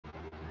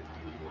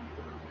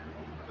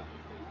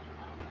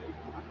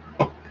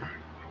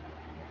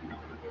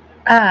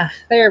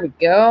There we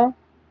go.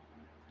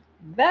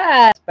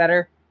 That's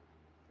better.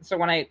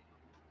 So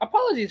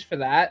apologies for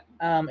that.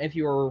 If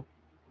you were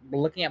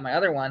looking at my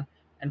other one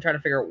and trying to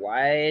figure out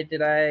why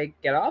did I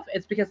get off,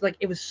 it's because like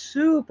it was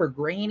super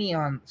grainy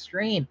on the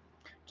stream,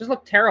 just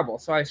looked terrible.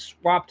 So I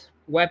swapped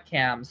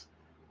webcams,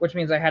 which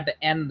means I had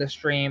to end the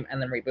stream and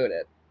then reboot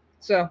it.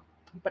 So,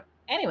 but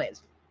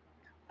anyways,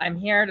 I'm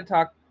here to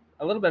talk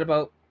a little bit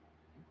about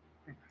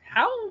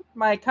how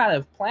my kind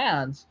of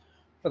plans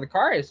for the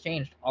car has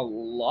changed a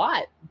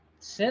lot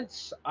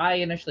since I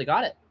initially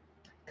got it.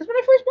 Because when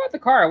I first bought the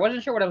car, I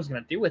wasn't sure what I was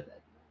going to do with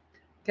it.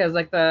 Because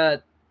like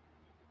to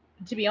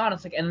be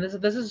honest, like, and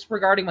this is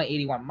regarding my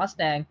 '81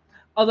 Mustang,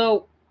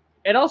 although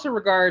it also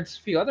regards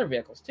a few other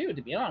vehicles too.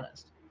 To be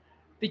honest,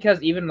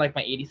 because even like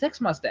my '86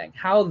 Mustang,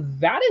 how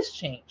that has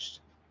changed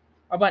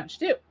a bunch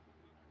too.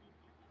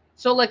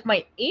 So like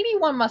my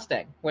 '81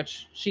 Mustang,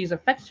 which she's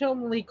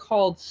affectionately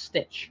called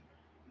Stitch,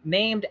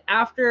 named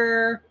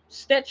after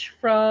Stitch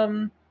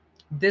from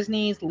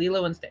Disney's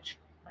Lilo and Stitch.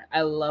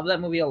 I love that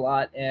movie a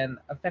lot and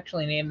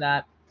affectionately named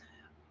that.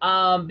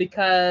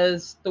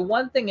 Because the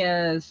one thing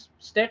is,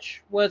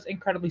 Stitch was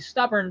incredibly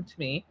stubborn to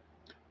me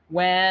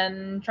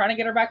when trying to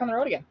get her back on the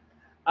road again.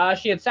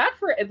 She had sat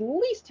for at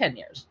least 10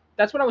 years.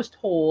 That's what I was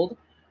told.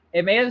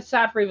 It may have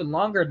sat for even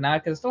longer than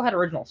that because it still had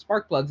original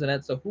spark plugs in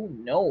it, so who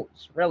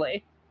knows,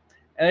 really?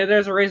 And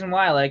there's a reason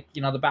why, like,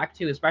 you know, the back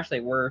two especially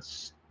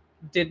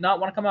did not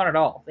want to come out at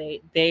all.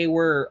 They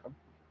were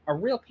a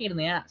real pain in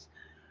the ass.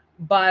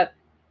 But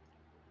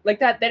like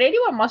that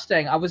 81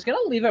 Mustang, I was gonna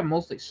leave it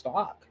mostly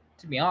stock,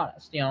 to be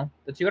honest. You know,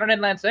 the 200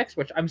 inline six,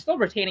 which I'm still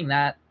retaining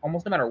that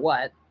almost no matter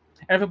what.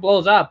 And if it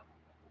blows up,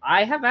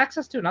 I have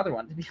access to another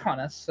one, to be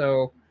honest.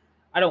 So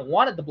I don't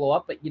want it to blow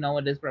up, but you know,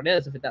 it is what it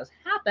is. If it does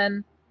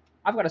happen,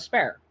 I've got a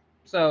spare.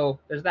 So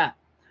there's that.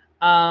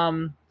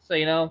 So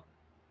you know,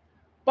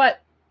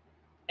 but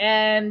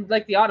and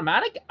like the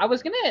automatic, I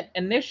was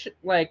initially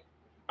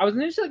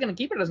gonna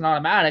keep it as an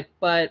automatic,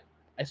 but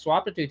I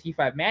swapped it to a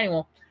T5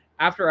 manual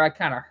after I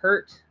kind of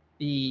hurt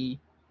the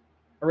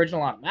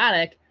original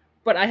automatic.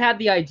 But I had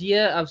the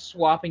idea of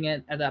swapping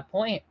it at that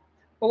point.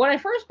 But when I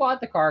first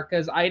bought the car,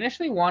 because I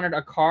initially wanted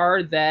a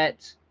car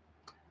that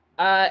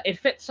it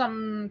fit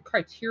some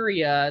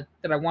criteria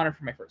that I wanted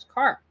for my first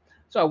car.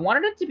 So I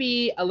wanted it to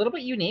be a little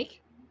bit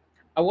unique.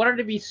 I wanted it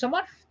to be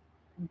somewhat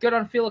good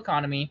on fuel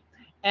economy,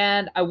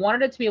 and I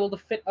wanted it to be able to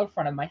fit out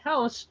front of my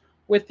house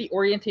with the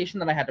orientation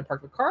that I had to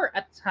park the car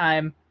at the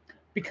time,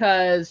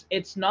 because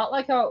it's not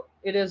like how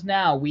it is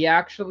now. We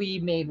actually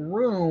made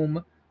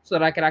room so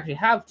that I could actually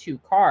have two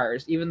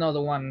cars, even though the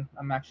one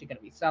I'm actually going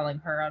to be selling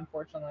her,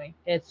 unfortunately.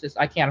 It's just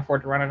I can't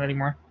afford to run it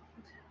anymore,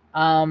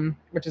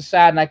 which is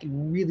sad, and I could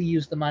really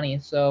use the money.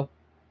 So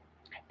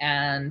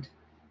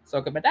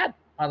could my dad,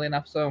 oddly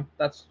enough. So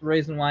that's the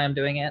reason why I'm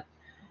doing it.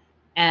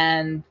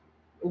 And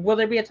will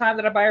there be a time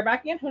that I buy her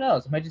back again? Who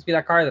knows? It might just be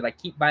that car that I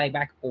keep buying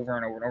back over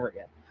and over and over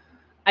again.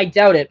 I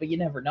doubt it, but you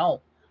never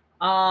know.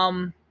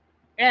 And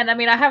I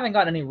mean, I haven't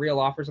got any real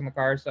offers on the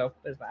car, so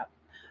there's that.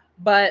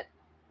 But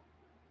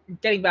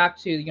getting back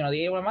to, you know,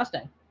 the '81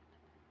 Mustang,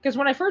 because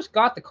when I first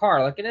got the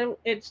car, like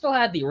it still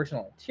had the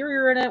original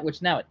interior in it,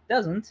 which now it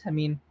doesn't. I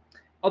mean,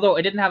 although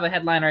it didn't have a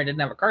headliner, it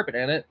didn't have a carpet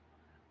in it.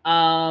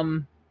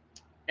 But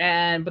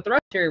the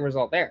rest of the interior was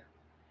all there,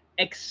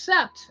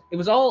 except it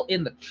was all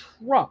in the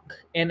trunk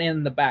and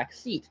in the back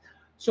seat.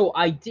 So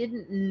I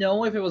didn't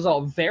know if it was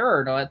all there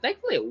or not.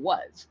 Thankfully, it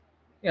was.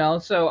 You know,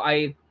 so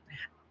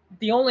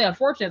the only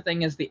unfortunate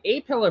thing is the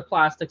A-pillar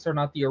plastics are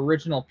not the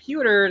original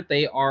pewter.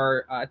 They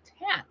are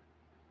tan,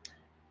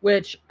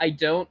 which I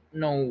don't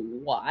know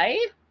why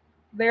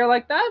they're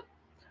like that.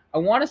 I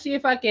want to see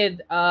if I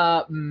could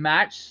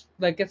match,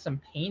 like get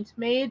some paint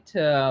made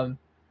to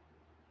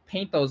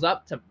paint those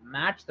up to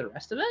match the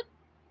rest of it.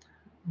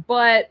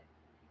 But,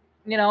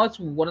 you know, it's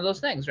one of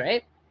those things,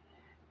 right?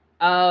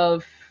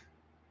 Of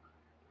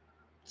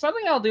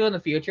something I'll do in the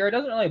future. It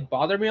doesn't really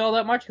bother me all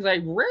that much because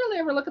I rarely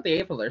ever look at the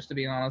A-pillars, to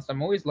be honest.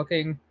 I'm always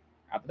looking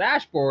out the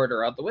dashboard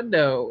or out the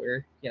window,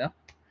 or, you know,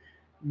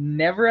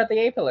 never at the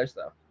A-pillars,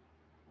 though,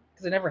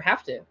 because I never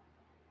have to.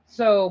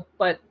 So,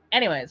 but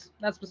anyways,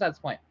 that's besides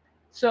the point.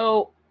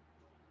 So,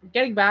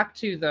 getting back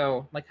to,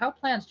 though, like how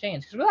plans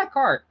change. Because with that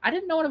car, I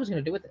didn't know what I was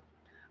going to do with it.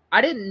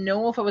 I didn't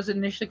know if I was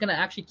initially going to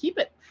actually keep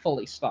it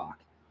fully stock.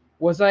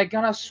 Was I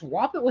going to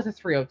swap it with a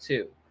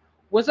 302?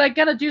 Was I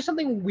going to do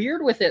something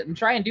weird with it and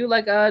try and do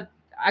like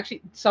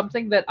actually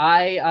something that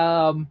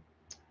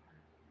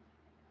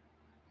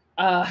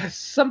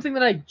something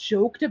that I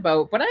joked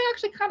about, but I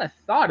actually kind of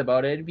thought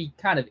about it. It'd be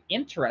kind of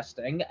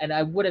interesting, and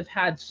I would have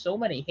had so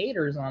many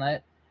haters on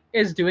it,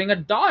 is doing a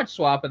Dodge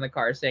swap in the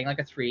car, saying like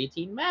a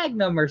 318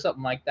 Magnum or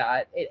something like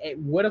that. It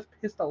would have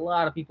pissed a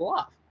lot of people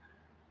off.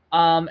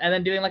 And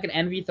then doing like an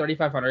NV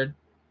 3500,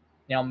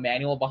 you know,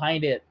 manual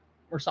behind it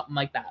or something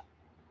like that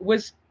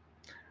was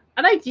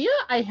an idea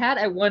I had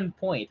at one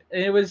point.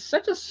 And it was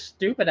such a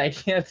stupid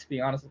idea, to be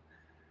honest.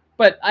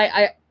 But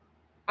I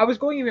was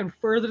going even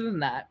further than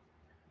that,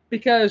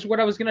 because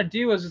what I was going to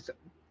do is,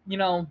 you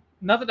know,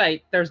 not that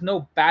there's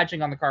no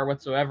badging on the car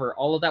whatsoever.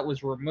 All of that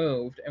was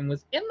removed and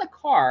was in the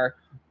car,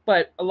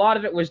 but a lot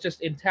of it was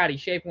just in tatty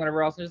shape and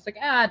whatever else. And just like,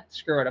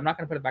 screw it, I'm not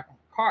gonna put it back on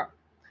the car.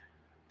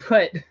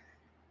 But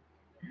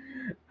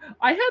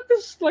I had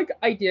this like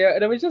idea,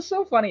 and it was just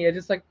so funny. I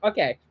just like,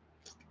 okay,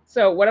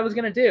 so what I was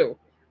gonna do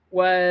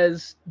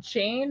was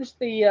change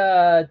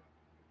the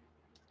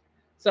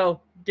so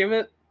give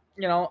it,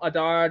 a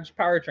Dodge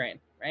powertrain,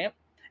 right?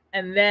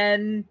 And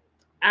then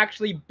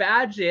actually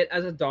badge it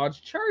as a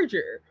Dodge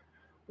Charger.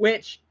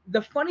 Which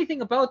the funny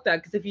thing about that,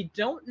 because if you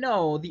don't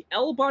know, the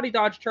L body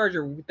Dodge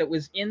Charger that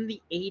was in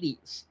the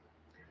 80s,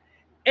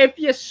 if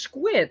you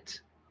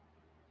squint,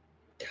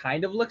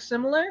 kind of looks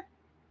similar,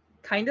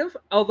 kind of.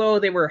 Although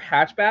they were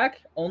hatchback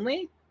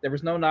only, there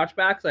was no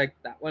notchbacks like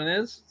that one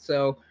is.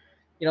 So,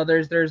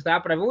 there's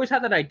that. But I've always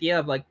had that idea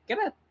of like get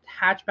a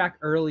hatchback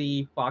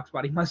early Fox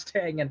body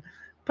Mustang and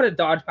put a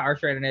Dodge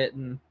powertrain in it,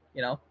 and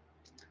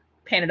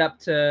paint it up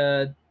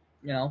to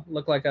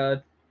look like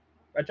a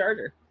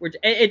Charger. Which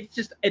it's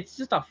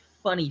just a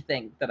funny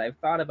thing that I've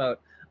thought about.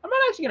 I'm not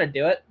actually gonna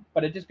do it,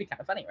 but it'd just be kind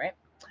of funny, right?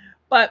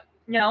 But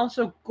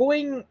so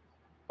going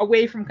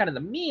away from kind of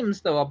the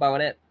memes though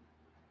about it,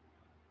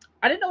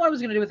 I didn't know what I was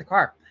going to do with the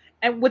car.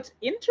 And what's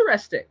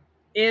interesting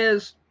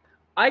is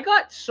I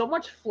got so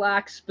much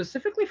flack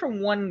specifically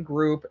from one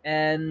group,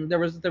 and there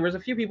was a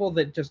few people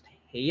that just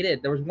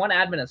hated. There was one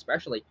admin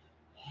especially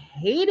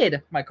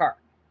hated my car.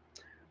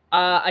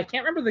 I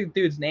can't remember the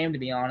dude's name to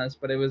be honest,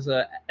 but it was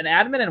an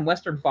admin in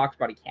Western Fox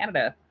Body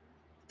Canada.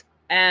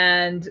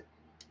 And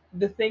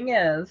the thing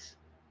is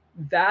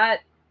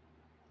that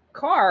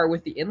car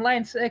with the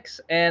inline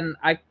six, and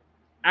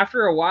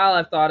after a while,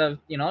 I've thought of,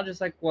 just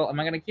like, well, am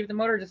I going to keep the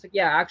motor? Just like,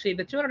 yeah, actually,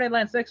 the 200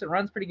 inline six, it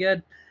runs pretty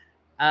good.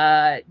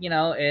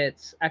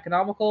 It's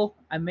economical.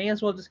 I may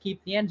as well just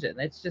keep the engine.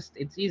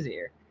 It's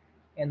easier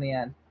in the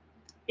end.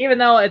 Even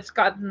though it's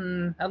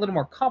gotten a little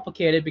more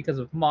complicated because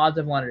of mods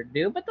I've wanted to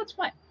do, but that's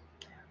fine.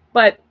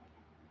 But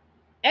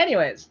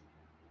anyways,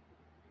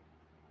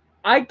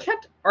 I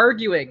kept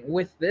arguing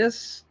with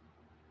this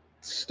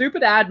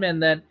stupid admin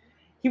that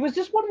he was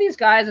just one of these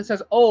guys that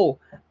says, oh,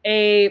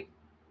 a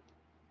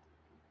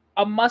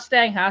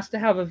Mustang has to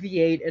have a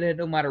V8 in it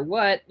no matter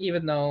what,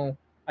 even though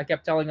I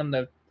kept telling him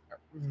the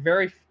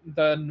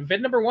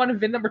VIN number 1 and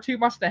VIN number 2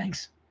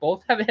 Mustangs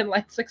both have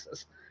inline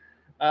sixes.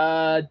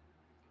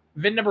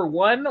 VIN number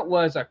 1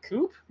 was a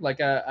coupe, like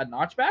a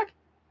notchback,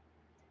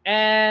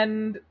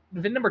 and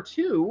VIN number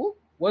 2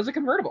 was a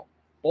convertible,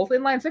 both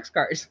inline six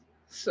cars.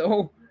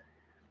 So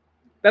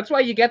that's why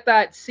you get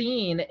that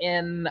scene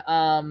in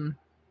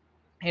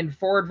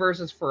Ford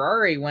versus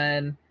Ferrari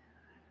when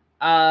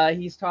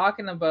he's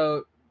talking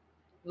about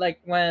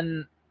like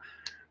when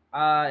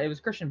it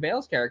was Christian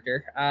Bale's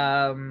character.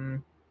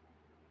 God,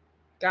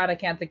 I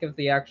can't think of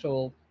the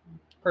actual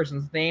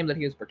person's name that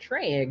he was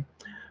portraying,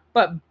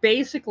 but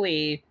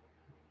basically,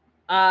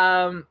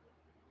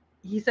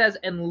 he says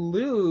and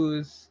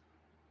lose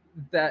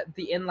the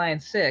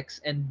inline six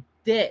and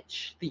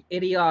ditch the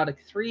idiotic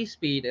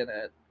 3-speed in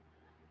it,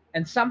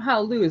 and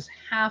somehow lose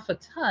half a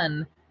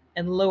ton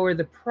and lower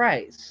the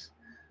price.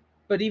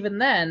 But even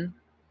then,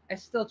 I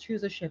still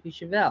choose a Chevy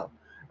Chevelle.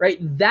 Right?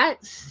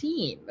 That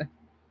scene,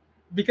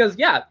 because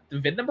yeah, the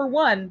VIN number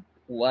 1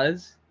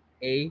 was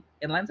a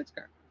inline six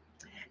car,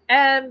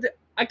 and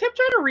I kept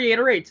trying to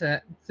reiterate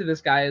to this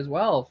guy as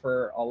well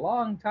for a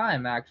long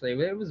time. Actually,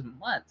 it was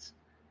months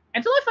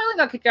until I finally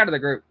got kicked out of the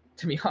group.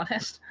 To be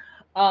honest,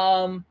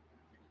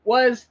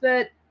 was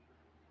that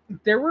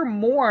there are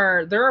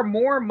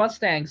more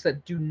Mustangs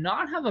that do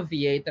not have a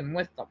V8 than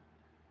with them,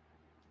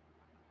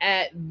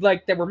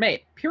 like that were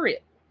made.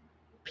 Period.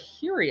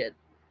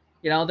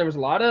 There was a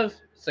lot of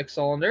 6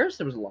 cylinders.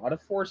 There was a lot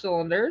of 4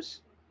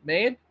 cylinders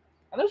made.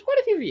 And there's quite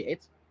a few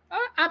V8s.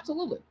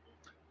 Absolutely.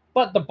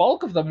 But the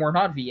bulk of them were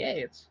not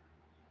V8s.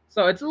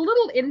 So it's a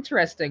little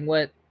interesting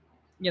what,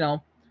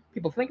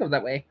 people think of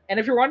that way. And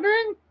if you're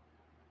wondering,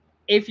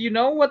 if you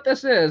know what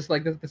this is,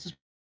 like this is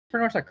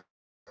pretty much like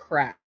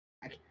crack.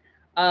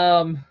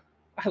 I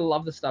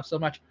love this stuff so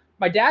much.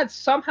 My dad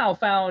somehow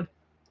found,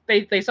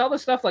 they sell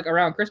this stuff like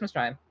around Christmas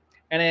time.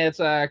 And it's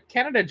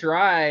Canada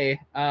Dry.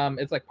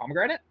 It's like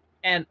pomegranate.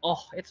 And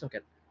oh, it's so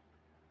good.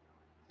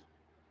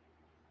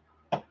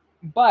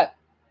 But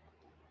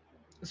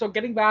so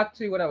getting back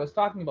to what I was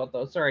talking about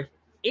though, sorry,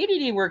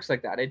 ADD works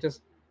like that. It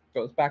just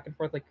goes back and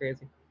forth like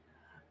crazy.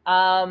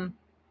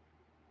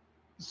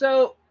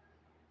 So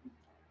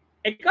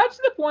it got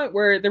to the point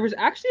where there was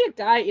actually a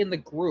guy in the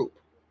group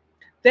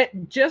that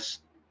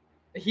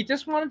he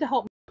just wanted to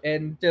help me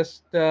and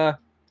just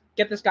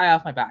get this guy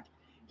off my back.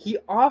 He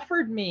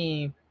offered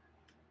me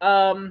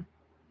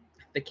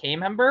the K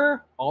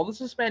member, all the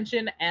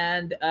suspension,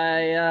 and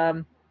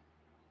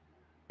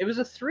it was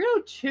a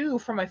 302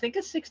 from I think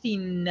a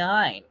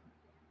 69.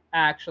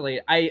 Actually,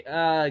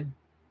 I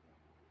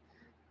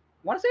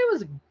want to say it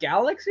was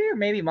Galaxy or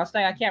maybe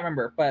Mustang. I can't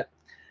remember, but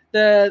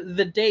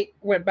the date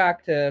went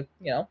back to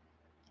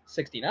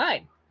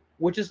 69,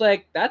 which is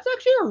like that's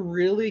actually a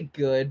really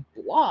good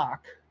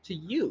block to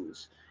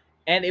use.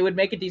 and it would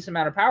make a decent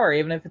amount of power,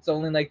 even if it's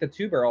only like the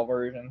 2-barrel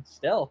version.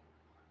 Still,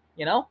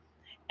 you know.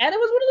 And it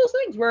was one of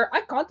those things where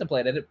I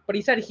contemplated it, but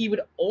he said he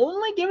would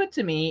only give it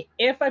to me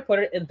if I put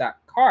it in that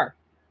car,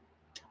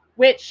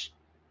 which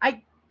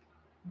I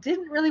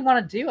didn't really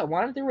want to do. I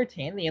wanted to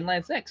retain the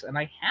inline six, and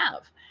I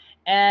have.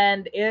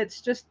 And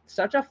it's just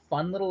such a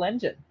fun little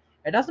engine.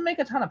 It doesn't make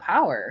a ton of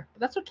power,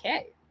 but that's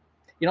okay.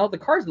 You know, the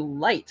car's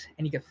light,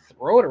 and you can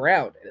throw it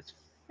around, and it's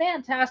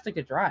fantastic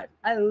to drive.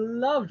 I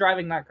love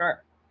driving that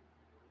car.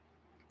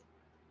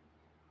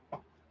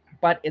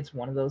 But it's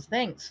one of those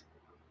things,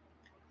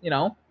 you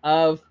know,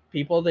 of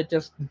people that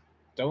just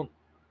don't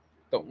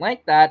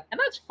like that, and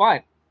that's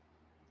fine.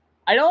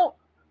 I don't.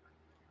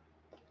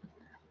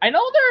 I know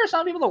there are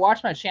some people that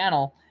watch my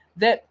channel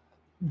that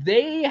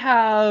they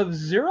have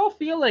zero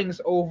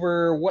feelings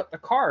over what the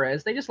car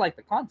is. They just like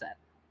the content,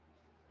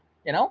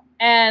 you know.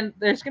 And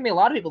there's gonna be a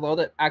lot of people though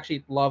that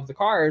actually love the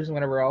cars and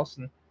whatever else,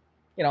 and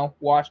you know,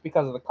 watch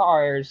because of the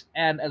cars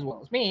and as well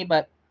as me.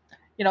 But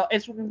you know,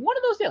 it's one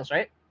of those deals,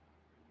 right?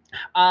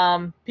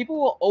 People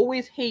will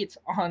always hate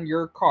on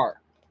your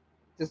car,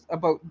 just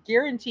about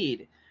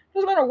guaranteed.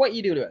 Doesn't matter what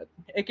you do to it.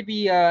 It could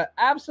be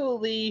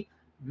absolutely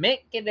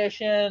mint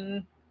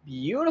condition,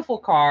 beautiful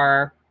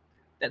car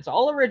that's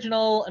all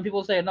original, and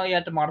people say, no, you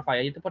have to modify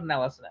it. You have to put an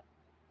LS in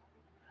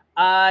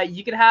it.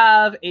 You could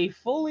have a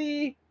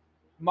fully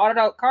modded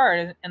out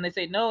car, and they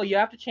say, no, you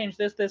have to change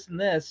this, this, and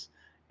this.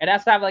 It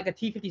has to have like a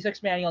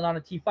T56 manual, not a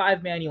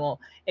T5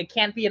 manual. It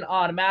can't be an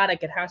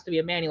automatic. It has to be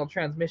a manual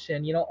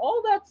transmission. You know,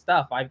 all that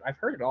stuff. I've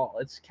heard it all.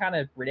 It's kind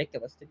of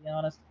ridiculous, to be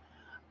honest.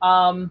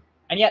 And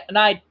yet, and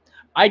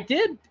I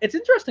did. It's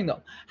interesting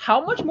though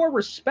how much more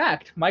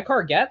respect my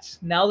car gets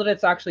now that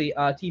it's actually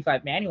a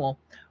T5 manual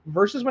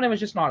versus when it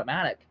was just an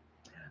automatic.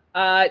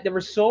 There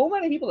were so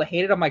many people that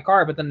hated on my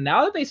car, but then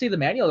now that they see the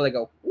manual, they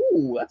go,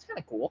 "Ooh, that's kind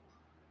of cool,"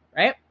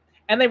 right?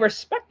 And they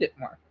respect it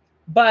more.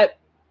 But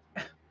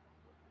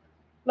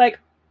like,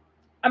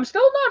 I'm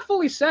still not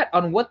fully set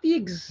on what the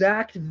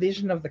exact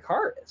vision of the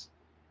car is,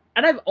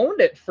 and I've owned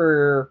it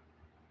for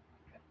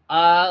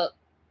 4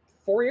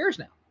 years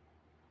now,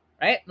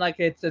 right? Like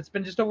it's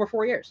been just over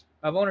 4 years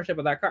of ownership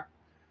of that car,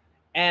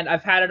 and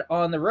I've had it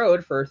on the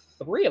road for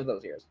 3 of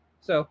those years.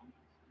 So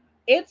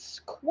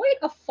it's quite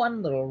a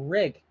fun little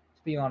rig,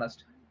 to be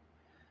honest.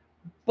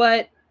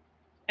 But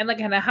and like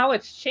and how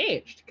it's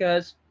changed,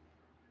 because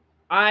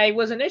I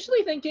was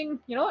initially thinking,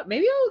 you know what,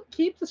 maybe I'll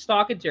keep the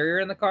stock interior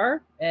in the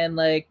car and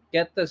like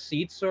get the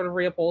seats sort of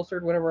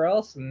reupholstered, whatever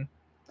else, and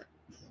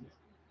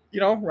you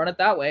know, run it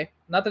that way.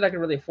 Not that I could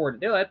really afford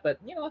to do it, but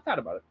you know, I thought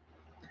about it.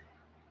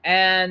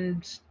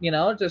 And you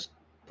know, just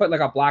put like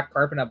a black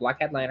carpet and a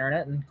black headliner in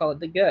it and call it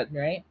the good,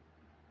 right?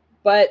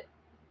 But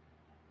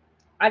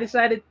I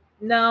decided,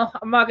 no,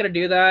 I'm not gonna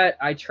do that.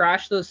 I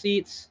trashed those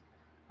seats.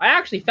 I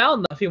actually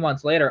found them a few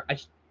months later.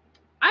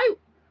 I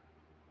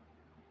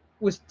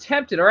was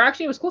tempted, or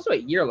actually it was close to a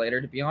year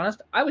later, to be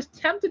honest. I was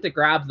tempted to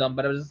grab them,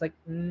 but I was just like,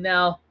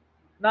 no,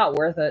 not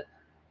worth it.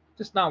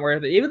 Just not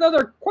worth it. Even though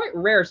they're quite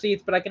rare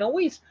seats, but I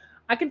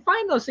can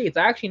find those seats.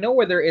 I actually know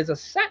where there is a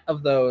set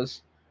of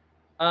those,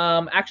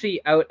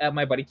 actually out at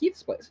my buddy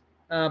Keith's place,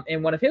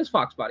 in one of his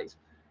Fox bodies.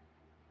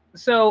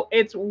 So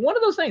it's one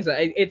of those things.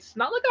 It's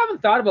not like I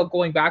haven't thought about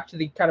going back to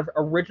the kind of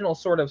original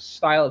sort of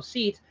style of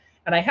seat,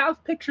 and I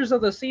have pictures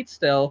of the seats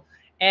still.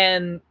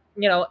 And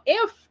you know,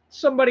 if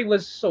somebody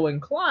was so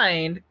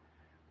inclined,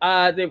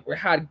 they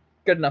had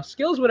good enough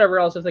skills, whatever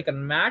else, if they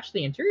can match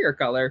the interior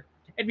color,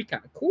 it'd be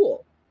kind of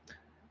cool.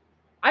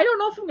 I don't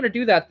know if I'm going to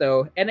do that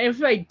though, and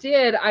if I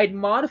did, I'd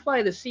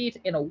modify the seat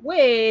in a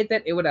way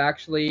that it would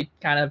actually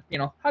kind of, you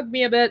know, hug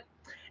me a bit,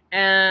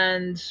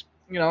 and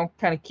you know,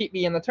 kind of keep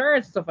me in the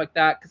turns and stuff like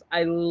that, because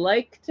I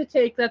like to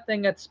take that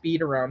thing at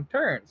speed around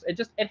turns.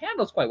 It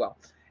handles quite well.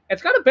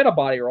 It's got a bit of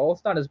body roll.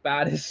 It's not as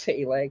bad as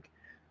say like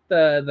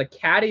the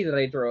caddy that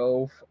I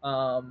drove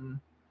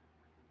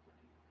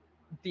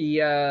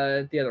the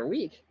other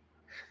week.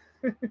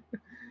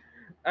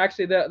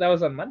 Actually, that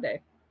was on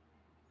Monday.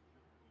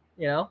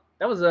 You know,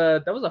 that was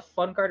a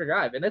fun car to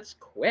drive, and it's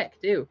quick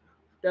too.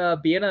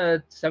 Being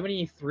a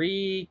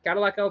 '73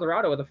 Cadillac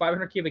Eldorado with a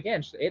 500 cubic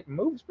inch, it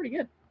moves pretty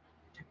good,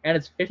 and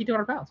it's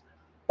 5,200 pounds.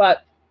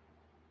 But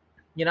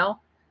you know,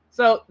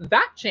 so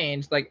that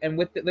changed. Like, and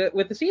with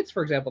the seats,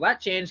 for example, that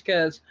changed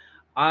because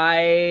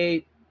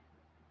I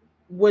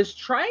was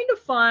trying to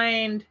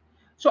find.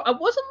 So I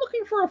wasn't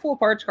looking for a full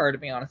parts car, to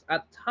be honest,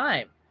 at the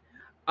time.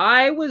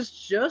 I was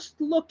just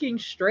looking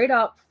straight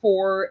up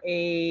for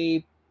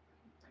a.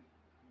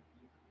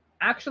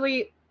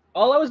 Actually,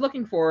 all I was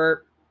looking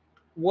for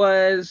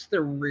was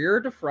the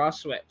rear defrost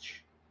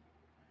switch.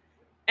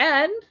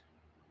 And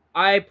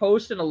I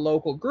post in a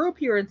local group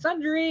here in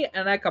Sundry,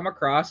 and I come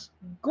across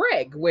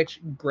Greg, which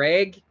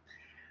Greg,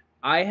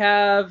 I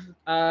have,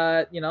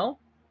 you know,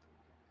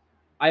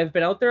 I've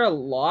been out there a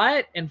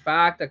lot. In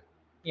fact,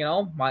 you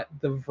know,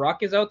 the Vruck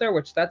is out there,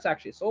 which that's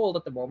actually sold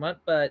at the moment,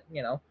 but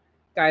you know,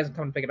 guy hasn't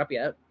come to pick it up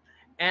yet.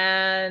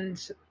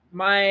 And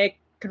my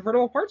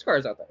convertible parts car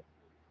is out there.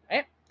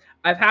 Right?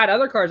 I've had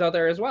other cars out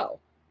there as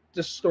well,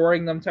 just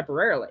storing them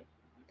temporarily.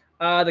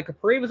 The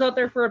Capri was out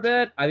there for a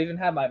bit. I've even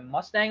had my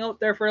Mustang out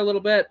there for a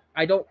little bit.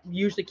 I don't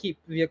usually keep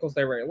vehicles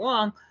there very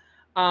long.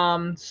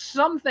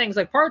 Some things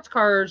like parts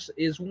cars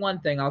is one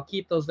thing. I'll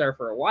keep those there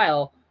for a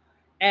while.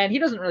 And he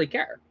doesn't really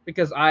care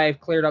because I've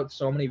cleared out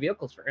so many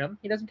vehicles for him.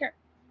 He doesn't care.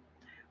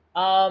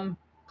 Um,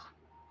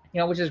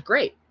 which is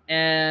great.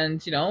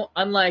 And,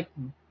 unlike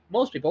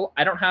most people,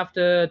 I don't have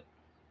to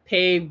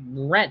pay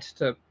rent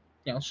to,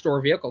 store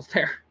vehicles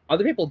there.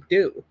 Other people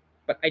do,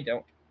 but I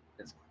don't.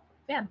 It's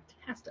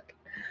fantastic.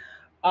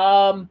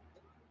 But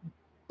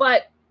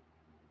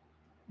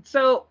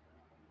so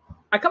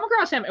I come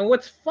across him, and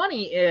what's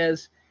funny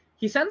is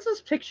he sends this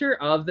picture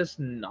of this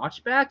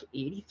notchback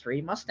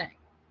 83 Mustang.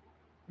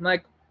 I'm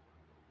like,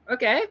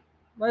 okay,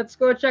 let's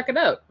go check it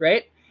out,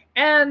 right?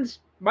 And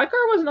my car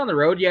wasn't on the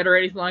road yet or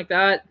anything like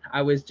that.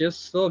 I was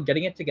just still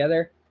getting it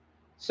together.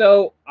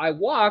 So I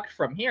walked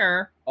from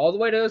here all the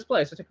way to this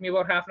place. It took me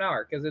about half an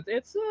hour because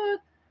it's a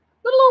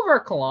little over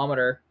a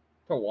kilometer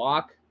to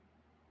walk,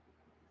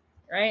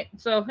 right?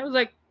 So it was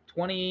like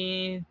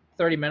 20,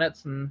 30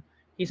 minutes, and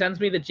he sends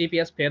me the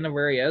GPS pin of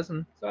where he is,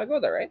 and so I go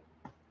there, right?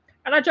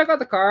 And I check out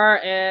the car,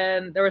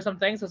 and there were some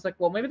things. I was like,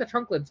 well, maybe the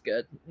trunk lid's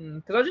good,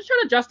 because I was just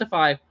trying to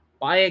justify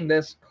buying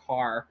this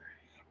car.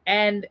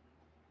 And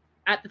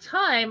at the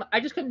time, I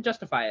just couldn't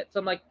justify it. So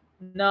I'm like,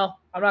 no,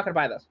 I'm not going to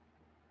buy this.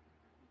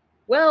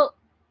 Well,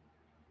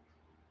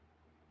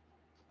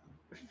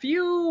 a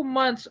few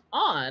months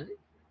on,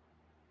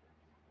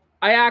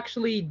 I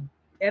actually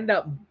end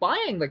up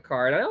buying the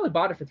car, and I only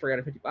bought it for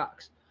 $350.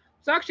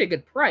 It's actually a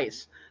good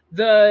price.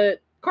 The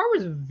car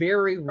was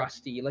very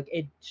rusty. Like,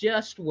 it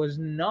just was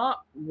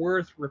not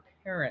worth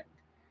repairing,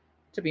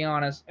 to be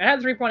honest. It had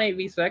 3.8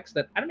 V6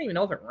 that I don't even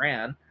know if it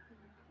ran.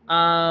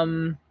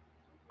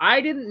 I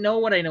didn't know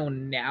what I know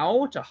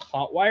now to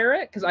hotwire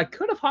it, because I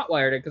could have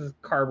hotwired it because it's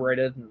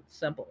carbureted and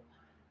simple,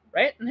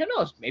 right? And who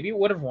knows? Maybe it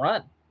would have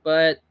run,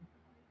 but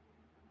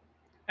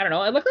I don't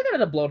know. It looked like it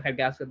had a blown head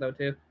gasket though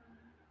too.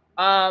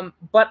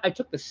 But I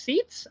took the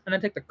seats and I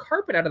took the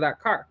carpet out of that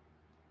car,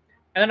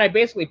 and then I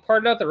basically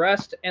parted out the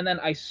rest, and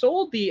then I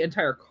sold the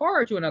entire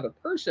car to another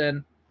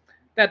person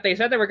that they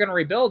said they were going to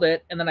rebuild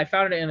it, and then I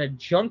found it in a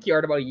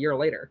junkyard about a year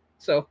later.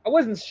 So I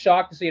wasn't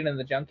shocked to see it in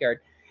the junkyard,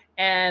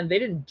 and they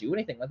didn't do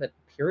anything with it.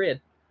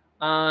 Period.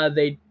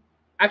 They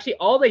actually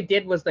all they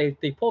did was they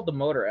pulled the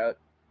motor out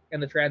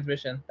and the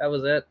transmission. That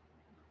was it.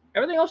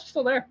 Everything else is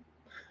still there.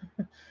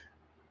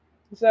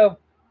 So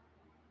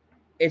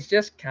it's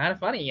just kind of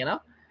funny,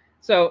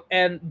 So,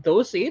 and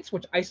those seats,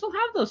 which I still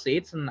have those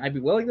seats, and I'd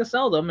be willing to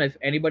sell them if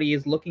anybody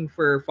is looking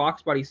for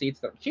Fox body seats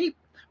that are cheap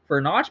for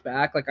a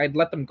notchback. Like, I'd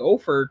let them go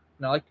for,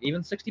 like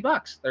even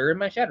 $60. They're in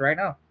my shed right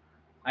now.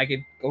 I could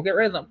go get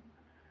rid of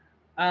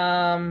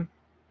them.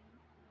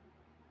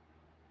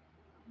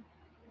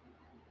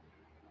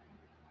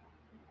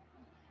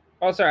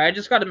 Oh, sorry, I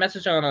just got a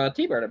message on a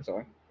T-Bird I'm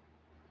selling.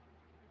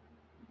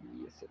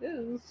 Yes, it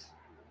is.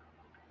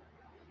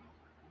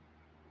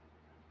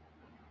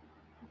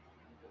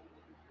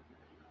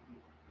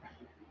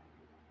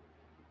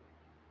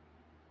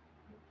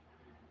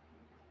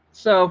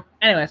 So,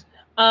 anyways,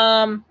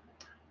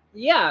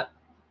 yeah,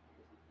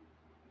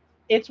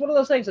 it's one of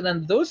those things. And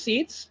then those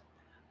seats,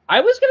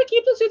 I was gonna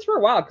keep the seats for a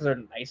while because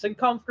they're nice and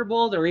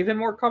comfortable. They're even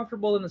more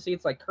comfortable than the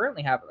seats I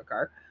currently have in the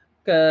car.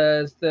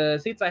 Because the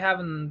seats I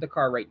have in the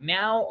car right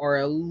now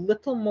are a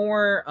little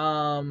more,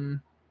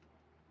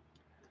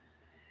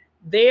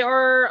 they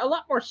are a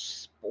lot more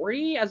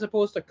sporty as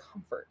opposed to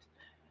comfort.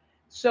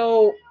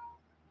 So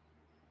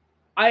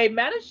I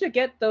managed to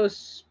get the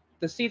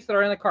seats that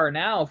are in the car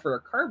now for a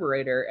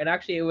carburetor, and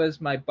actually it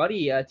was my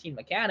buddy, team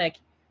mechanic.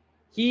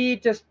 He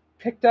just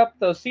picked up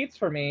those seats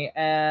for me,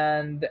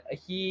 and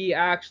he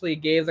actually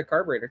gave the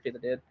carburetor to the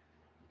dude.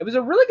 It was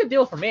a really good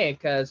deal for me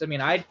because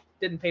I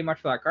didn't pay much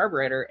for that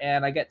carburetor,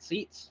 and I get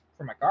seats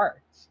for my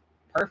car. It's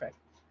perfect.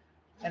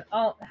 And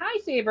oh, hi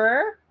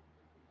Saber.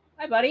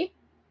 Hi buddy.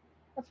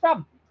 What's the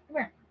problem? Come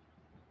here.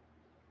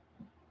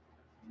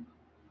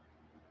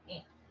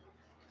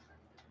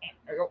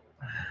 There you go.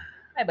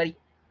 Hi buddy.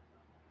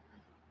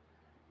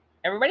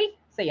 Everybody,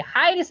 say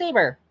hi to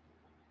Saber.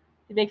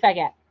 The big fat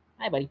cat.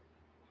 Hi buddy.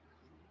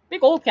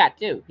 Big old cat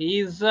too.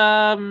 He's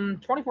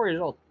 24 years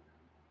old.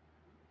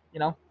 You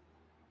know,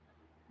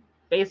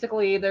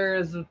 basically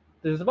there's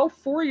about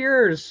 4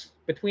 years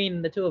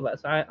between the two of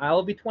us.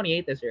 I'll be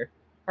 28 this year.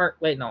 Or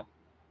wait, no.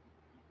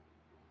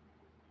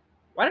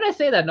 Why did I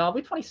say that? No, I'll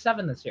be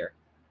 27 this year.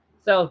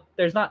 So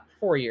there's not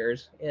 4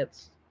 years.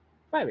 It's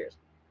 5 years.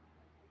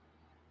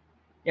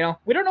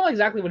 We don't know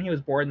exactly when he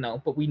was born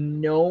though, but we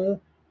know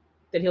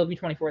that he'll be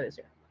 24 this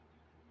year.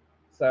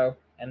 So,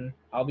 and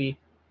I'll be.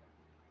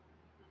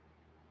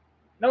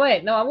 No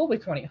wait, no, I will be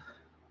 20.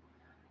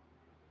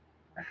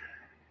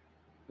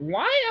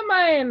 Why am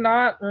I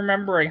not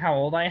remembering how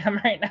old I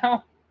am right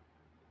now?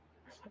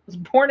 I was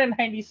born in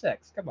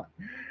 96. Come on.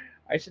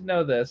 I should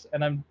know this,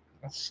 and I'm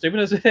as stupid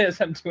as it is,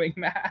 I'm doing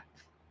math.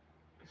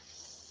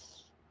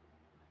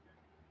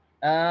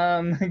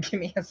 Give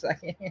me a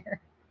second here.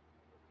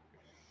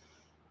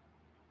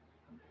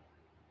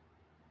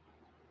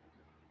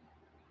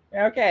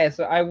 Okay,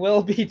 so I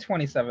will be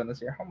 27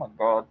 this year. Oh my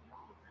god.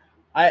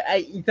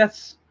 I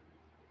that's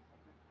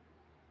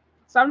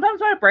sometimes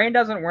my brain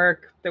doesn't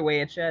work the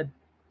way it should.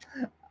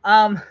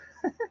 Um,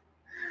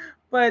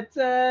 but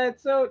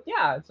so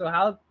yeah,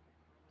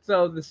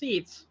 so the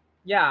seats,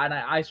 yeah, and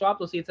I swapped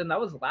those seats, and that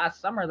was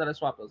last summer that I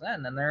swapped those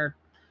in, and they're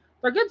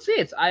good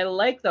seats. I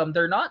like them.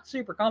 They're not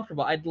super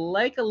comfortable. I'd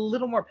like a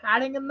little more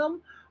padding in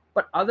them,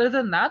 but other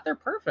than that, they're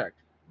perfect.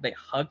 They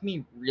hug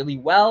me really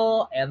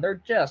well, and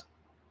they're just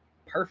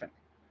perfect.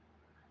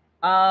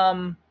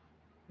 Um,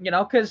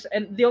 because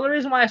and the only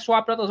reason why I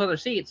swapped out those other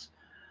seats,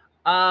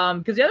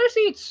 because the other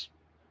seats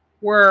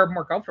were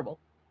more comfortable.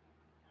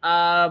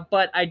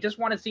 But I just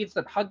wanted seats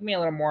that hugged me a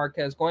little more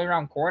because going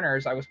around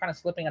corners, I was kind of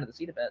slipping out of the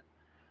seat a bit.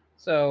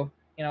 So,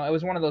 it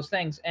was one of those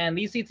things. And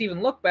these seats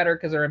even look better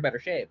because they're in better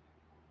shape.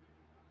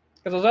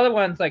 Because those other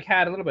ones like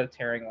had a little bit of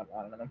tearing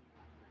on them.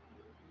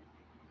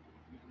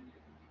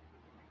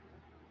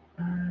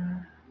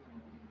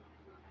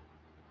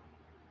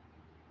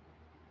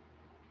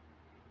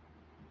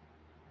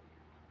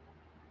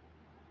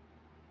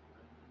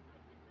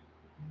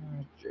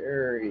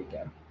 Jerry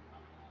again.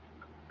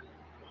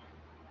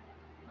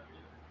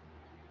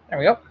 There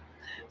we go.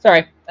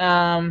 Sorry.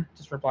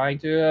 Just replying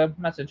to a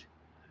message.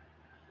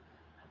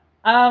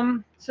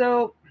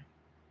 So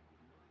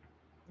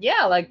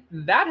yeah, like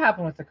that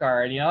happened with the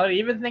car.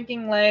 Even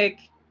thinking like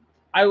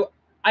I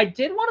I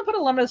did want to put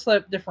a limited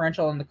slip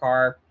differential in the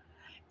car.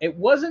 It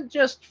wasn't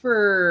just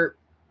for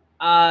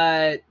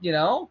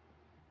burnouts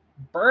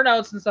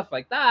and stuff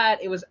like that.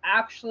 It was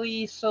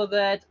actually so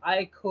that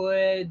I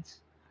could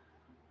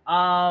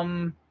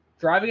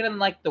driving it in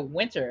like the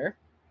winter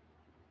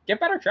get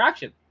better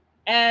traction.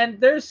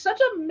 And there's such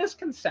a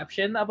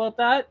misconception about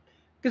that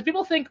because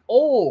people think,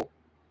 oh,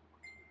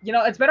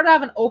 it's better to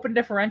have an open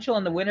differential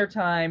in the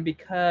wintertime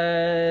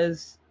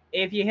because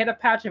if you hit a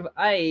patch of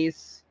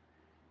ice,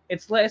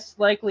 it's less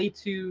likely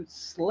to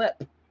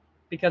slip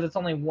because it's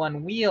only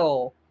one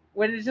wheel.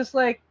 When it's just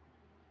like,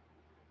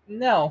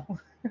 no.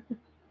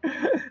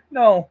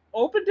 No,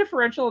 open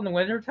differential in the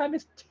wintertime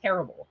is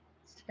terrible.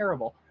 It's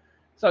terrible.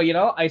 So,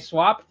 I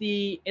swapped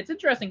the. It's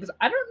interesting because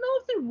I don't know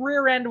if the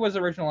rear end was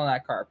original in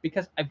that car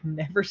because I've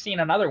never seen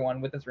another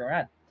one with this rear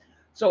end.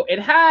 So it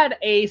had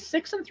a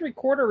 6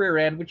 3/4 rear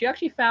end, which you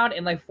actually found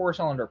in like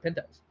 4-cylinder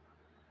Pintos.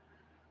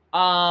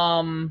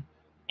 Um,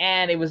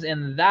 and it was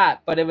in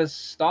that, but it was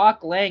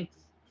stock length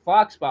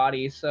Fox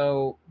body.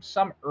 So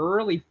some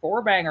early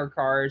four banger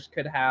cars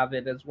could have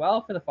it as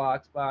well for the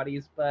Fox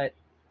bodies, but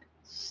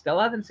still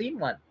haven't seen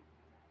one.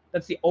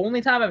 That's the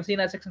only time I've seen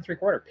that 6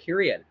 3/4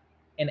 period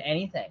in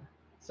anything.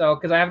 So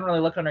because I haven't really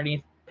looked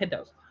underneath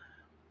Pintos,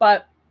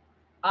 but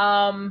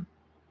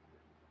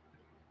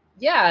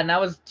yeah, and that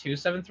was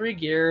 273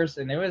 gears,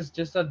 and it was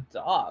just a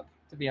dog.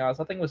 To be honest,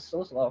 that thing was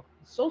so slow,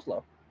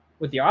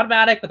 with the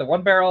automatic, with the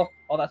one barrel,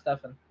 all that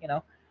stuff, and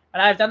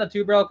I've done the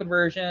two barrel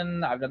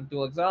conversion, I've done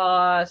dual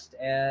exhaust,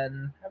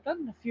 and I've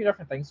done a few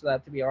different things to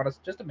that. To be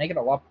honest, just to make it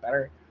a lot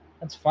better.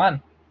 It's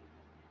fun.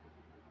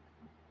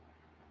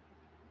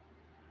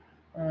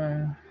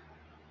 Uh,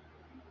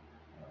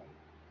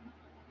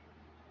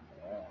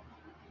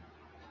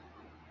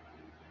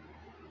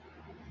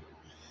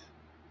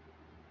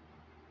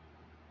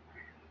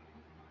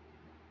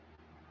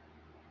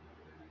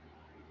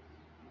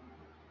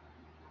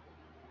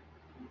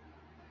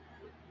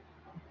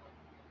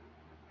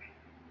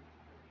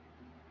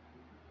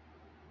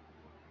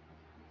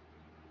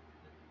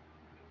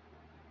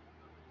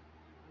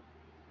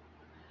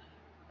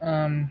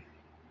 um,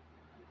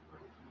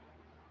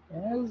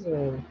 as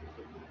a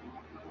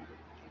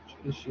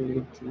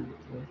issue to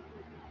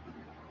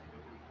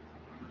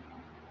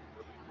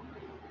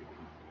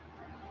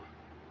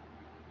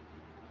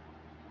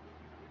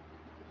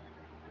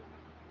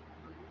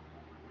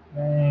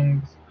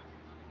things.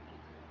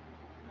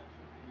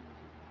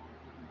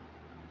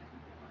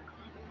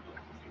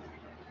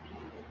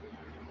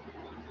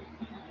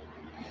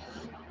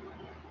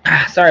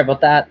 Sorry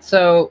about that.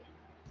 So,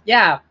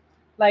 yeah,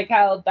 like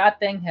how that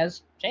thing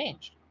has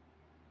changed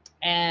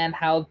and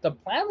how the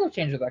plans have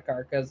changed with that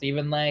car. Because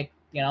even like,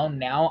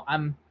 now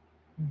I'm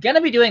going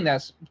to be doing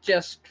this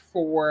just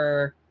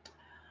for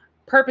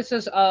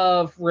purposes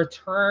of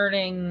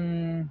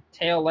returning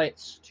tail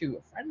lights to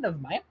a friend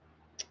of mine,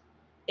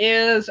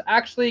 is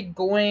actually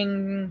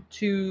going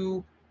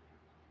to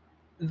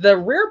the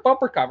rear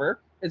bumper cover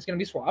is going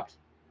to be swapped.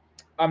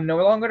 I'm no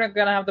longer going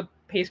to have the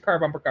pace car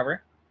bumper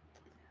cover.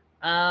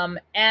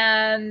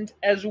 And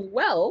as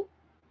well,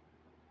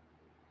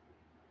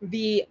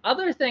 the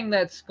other thing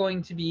that's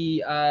going to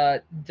be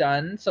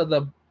done, so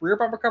the rear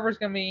bumper cover is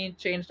going to be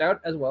changed out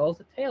as well as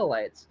the tail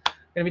lights. I'm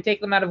going to be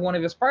taking them out of one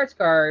of his parts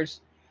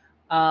cars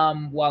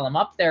while I'm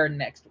up there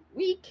next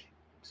week.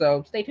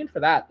 So stay tuned for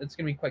that. It's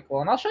going to be quite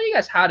cool. And I'll show you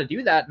guys how to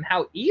do that and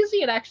how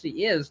easy it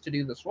actually is to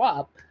do the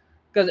swap,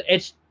 because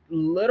it's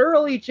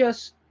literally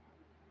just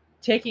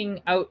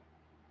taking out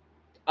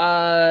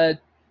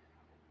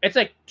it's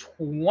like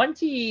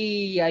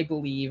 20, I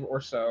believe,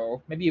 or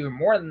so, maybe even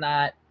more than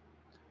that,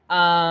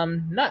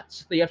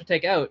 nuts that you have to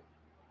take out.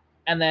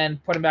 and then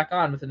put them back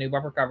on with a new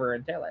bumper cover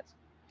and taillights.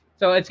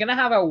 So it's going to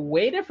have a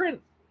way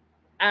different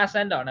ass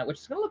end on it, which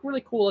is going to look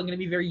really cool and going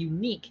to be very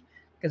unique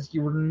because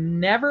you were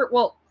never,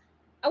 well,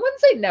 I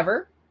wouldn't say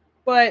never,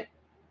 but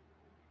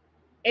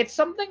it's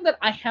something that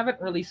I haven't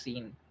really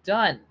seen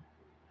done.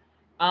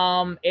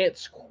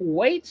 It's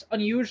quite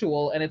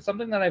unusual, and it's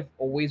something that I've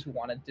always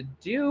wanted to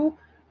do.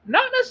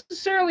 Not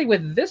necessarily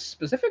with this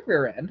specific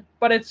rear end,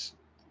 but it's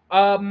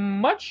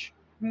much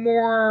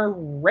more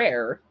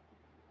rare.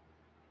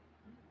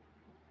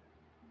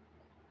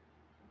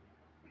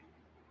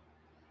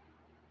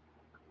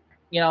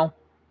 You know,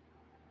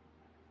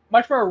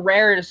 much more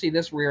rare to see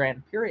this rear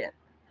end, period.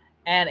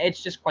 And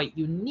it's just quite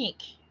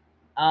unique.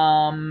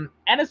 And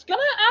it's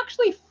gonna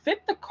actually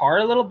fit the car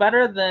a little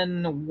better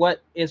than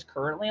what is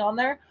currently on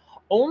there,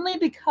 only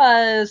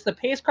because the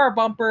pace car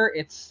bumper,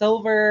 it's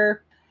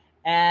silver,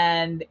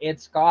 and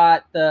it's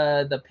got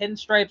the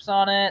pinstripes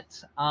on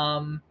it.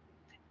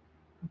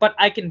 But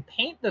I can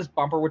paint this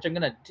bumper, which I'm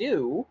gonna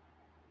do,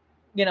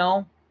 you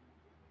know,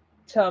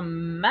 to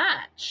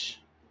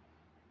match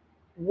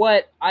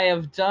what I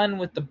have done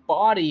with the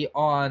body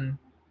on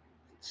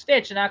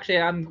Stitch. And actually,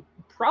 I'm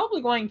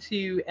probably going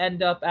to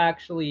end up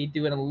actually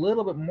doing a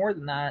little bit more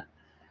than that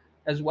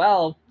as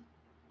well.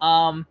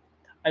 I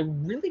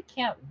really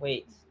can't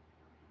wait.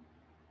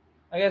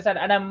 Like I said,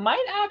 and I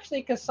might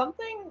actually, because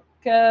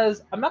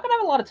I'm not gonna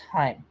have a lot of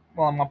time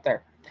while I'm up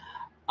there.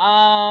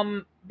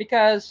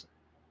 Because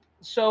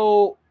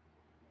so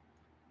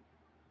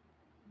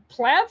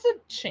plans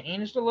have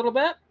changed a little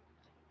bit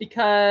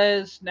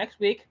because next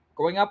week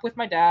going up with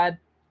my dad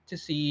to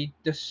see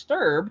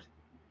Disturbed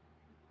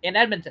in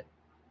Edmonton.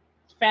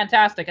 It's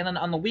fantastic, and then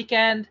on the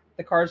weekend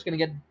the car is gonna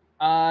get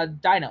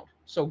dynoed.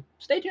 So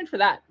stay tuned for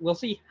that. We'll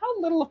see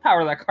how little of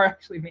power that car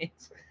actually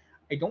makes.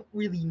 I don't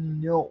really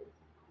know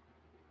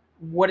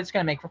what it's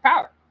going to make for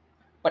power.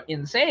 But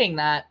in saying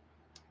that,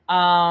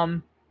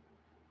 the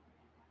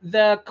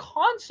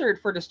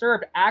concert for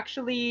Disturbed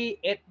actually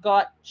it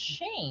got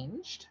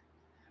changed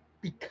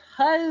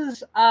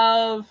because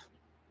of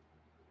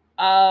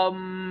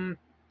the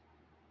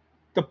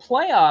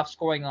playoffs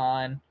going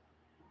on.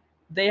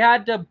 They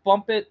had to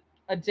bump it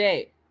a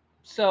day.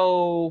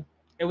 So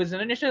it was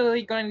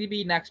initially going to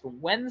be next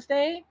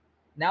Wednesday.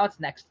 Now it's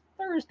next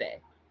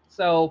Thursday.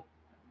 So,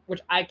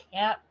 which I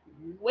can't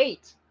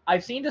wait.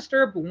 I've seen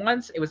Disturbed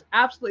once. It was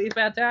absolutely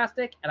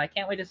fantastic, and I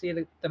can't wait to see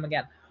them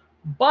again.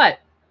 But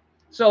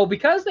so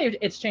because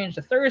it's changed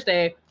to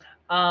Thursday,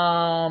 me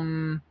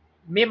and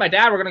my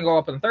dad were gonna go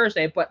up on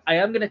Thursday, but I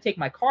am gonna take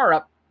my car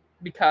up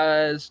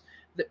because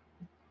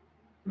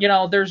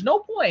there's no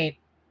point.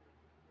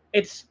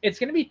 It's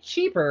gonna be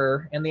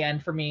cheaper in the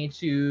end for me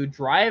to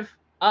drive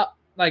up,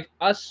 like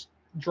us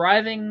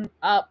driving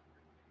up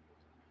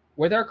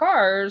with our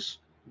cars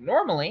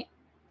normally,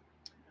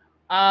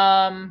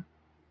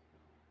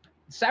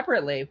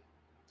 separately,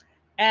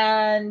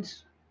 and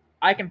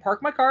I can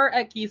park my car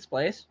at Keith's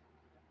place,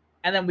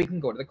 and then we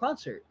can go to the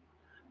concert.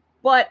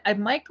 But I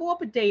might go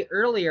up a day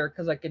earlier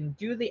because I can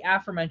do the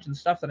aforementioned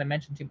stuff that I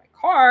mentioned to my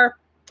car,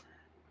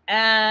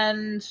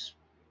 and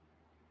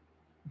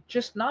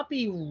just not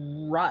be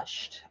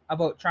rushed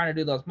about trying to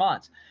do those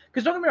mods.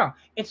 Because don't get me wrong,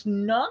 it's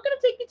not going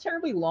to take me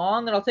terribly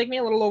long. It'll take me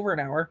a little over an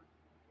hour,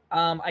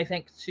 I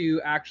think,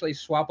 to actually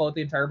swap out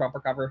the entire bumper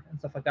cover and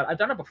stuff like that. I've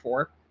done it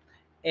before.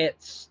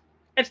 It's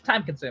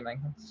time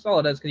consuming. That's all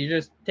it is, because you're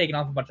just taking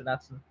off a bunch of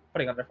nuts and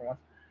putting on different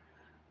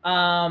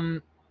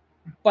ones.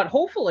 But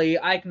hopefully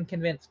I can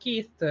convince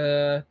Keith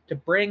to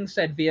bring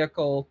said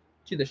vehicle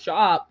to the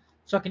shop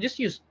so I can just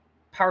use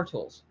power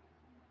tools.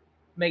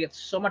 Make it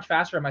so much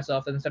faster on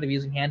myself than instead of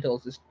using hand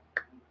tools. Just,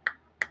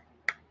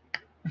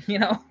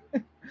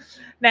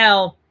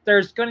 Now,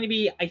 there's going to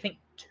be, I think,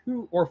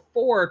 2 or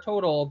 4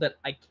 total that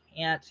I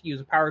can't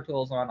use power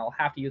tools on. I'll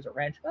have to use a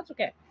wrench. That's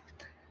okay.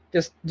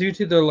 Just due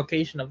to the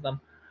location of them.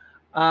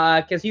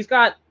 Because he's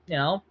got,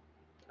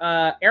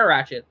 air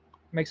ratchet.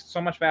 Makes it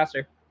so much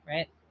faster,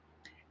 right?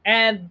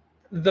 And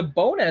the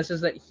bonus is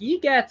that he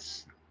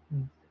gets,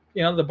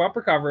 the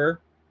bumper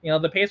cover,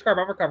 the pace car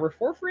bumper cover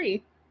for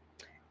free.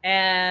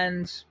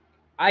 And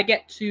I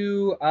get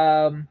to,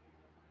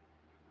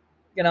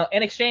 in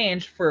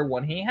exchange for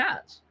one he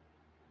has,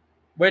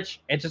 which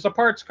it's just a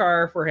parts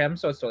car for him,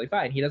 so it's totally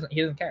fine. He doesn't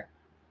care,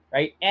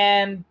 right?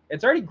 And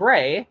it's already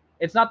gray.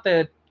 It's not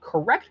the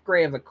correct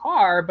gray of the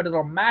car, but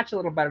it'll match a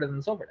little better than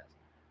the silver does,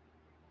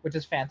 which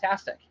is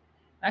fantastic.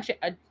 Actually,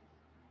 I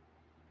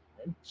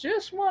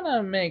just want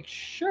to make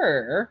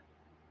sure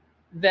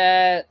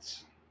that,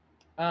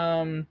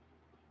 because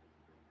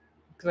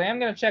I am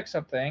going to check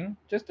something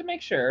just to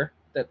make sure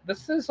that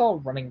this is all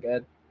running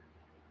good.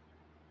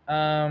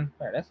 There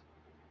it is.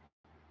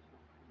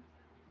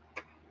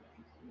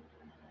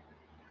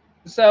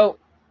 So,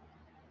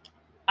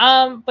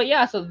 but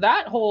yeah, so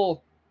that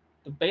whole,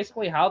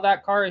 basically how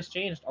that car has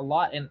changed a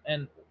lot,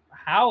 and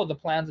how the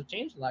plans have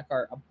changed in that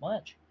car a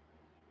bunch.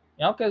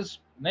 Because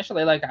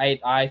initially, like,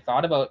 I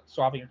thought about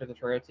swapping it to the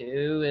Turo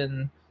 2,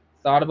 and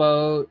thought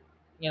about,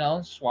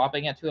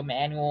 swapping it to a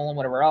manual and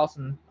whatever else,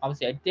 and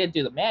obviously I did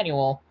do the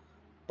manual,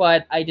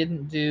 but I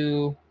didn't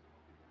do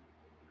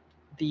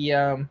the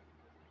I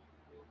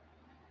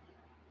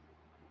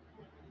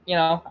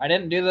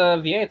didn't do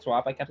the V8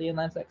 swap. I kept the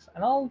inline six,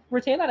 and I'll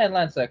retain that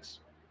inline six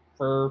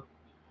for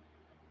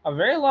a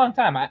very long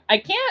time. I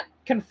can't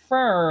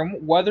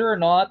confirm whether or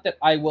not that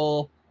I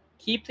will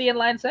keep the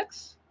inline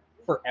six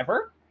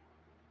forever,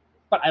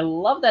 but I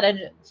love that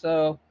engine,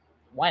 so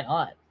why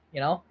not?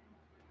 You know.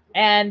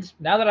 And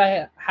now that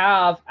I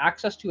have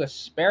access to a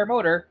spare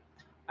motor,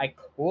 I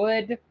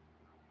could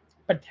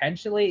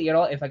potentially,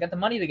 if I get the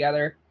money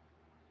together,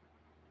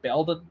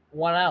 build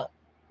one out.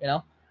 You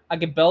know, I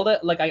could build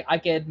it like I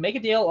could make a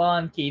deal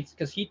on Keith's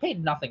because he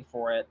paid nothing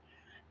for it,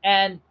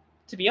 and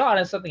to be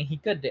honest, something he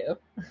could do.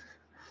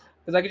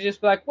 Because I could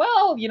just be like,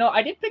 well,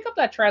 I did pick up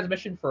that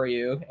transmission for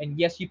you, and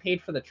yes, you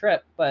paid for the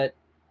trip, but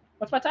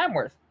what's my time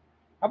worth?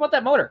 How about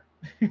that motor?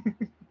 you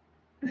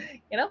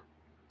know?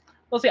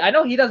 We'll see. I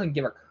know he doesn't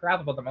give a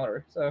crap about the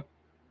motor, so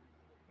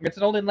it's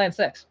an old inline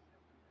six.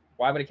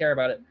 Why would he care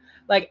about it?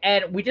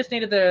 And we just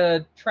needed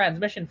the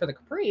transmission for the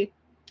Capri.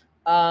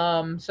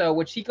 So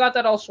which he got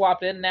that all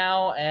swapped in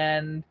now,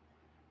 and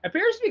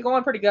appears to be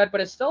going pretty good,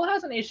 but it still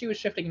has an issue with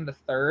shifting into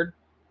third.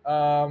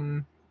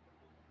 So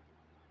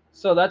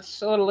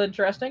that's a little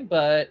interesting,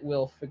 but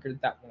we'll figure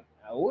that one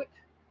out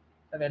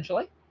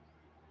eventually.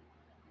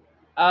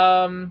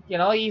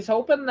 He's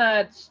hoping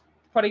that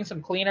putting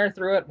some cleaner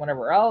through it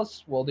whenever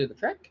else will do the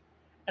trick.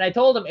 And I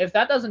told him if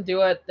that doesn't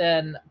do it,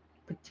 then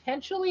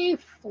potentially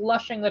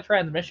flushing the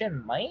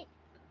transmission might,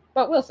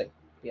 but we'll see,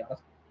 to be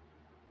honest.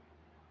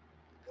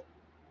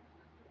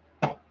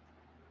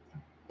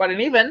 But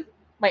and even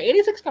my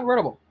 86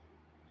 convertible.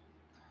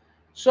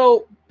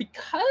 So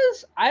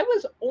because I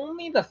was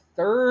only the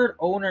third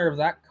owner of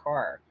that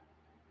car,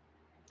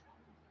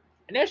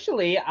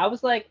 initially I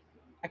was like,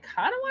 I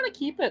kind of want to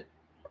keep it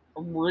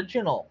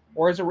original,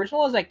 or as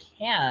original as I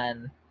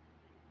can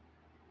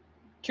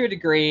to a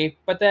degree,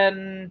 but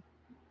then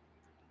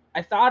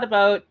I thought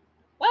about,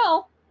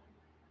 well,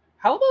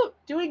 how about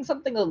doing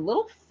something a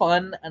little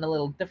fun and a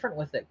little different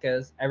with it?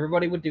 Because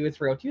everybody would do a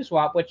 302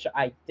 swap, which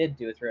I did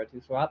do a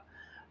 302 swap,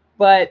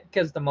 but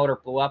because the motor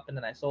blew up and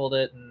then I sold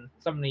it, and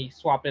somebody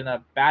swapped in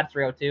a bad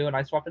 302 and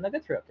I swapped in a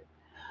good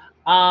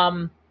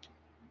 302.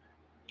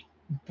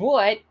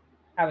 But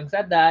having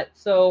said that,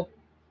 so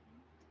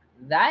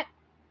that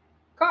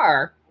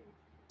car,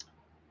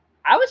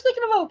 I was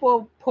thinking about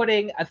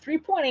putting a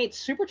 3.8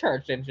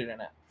 supercharged engine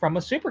in it from a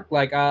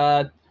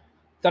Thunderbird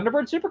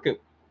Super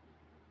Coupe.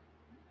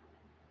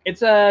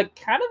 It's a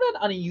kind of an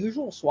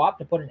unusual swap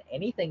to put in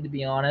anything, to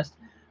be honest.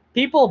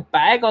 People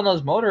bag on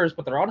those motors,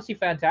 but they're honestly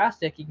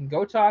fantastic. You can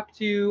go talk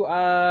to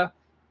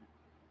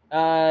my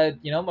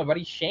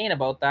buddy Shane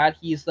about that.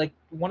 He's like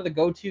one of the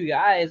go-to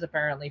guys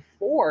apparently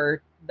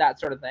for that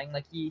sort of thing.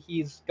 Like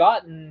he's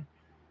gotten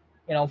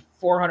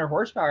 400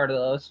 horsepower to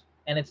those,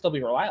 and it'd still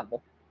be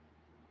reliable.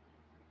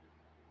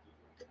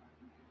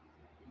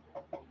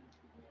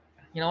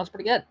 It's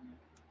pretty good.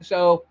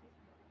 So,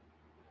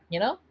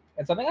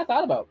 it's something I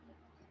thought about.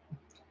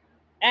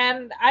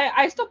 And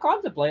I still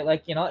contemplate,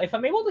 if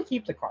I'm able to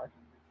keep the car,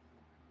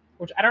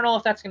 which I don't know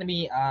if that's going to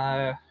be,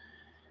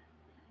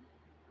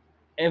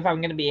 if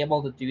I'm going to be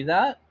able to do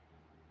that.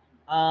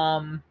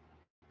 The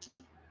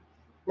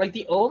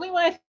only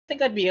way I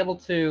think I'd be able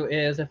to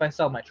is if I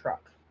sell my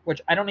truck,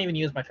 which I don't even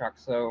use my truck,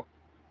 so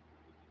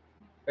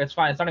it's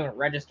fine. It's not even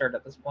registered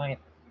at this point.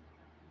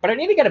 But I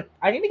need to get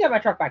my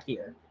truck back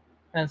here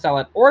and sell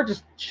it, or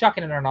just chuck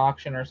it in an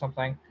auction or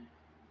something.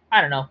 I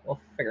don't know. We'll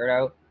figure it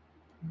out.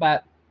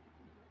 But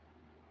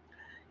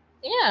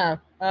yeah,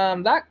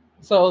 that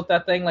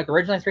thing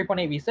originally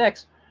 3.8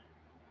 V6,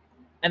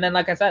 and then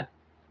like I said,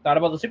 thought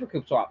about the Super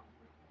Coupe swap.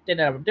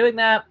 Didn't end up doing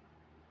that.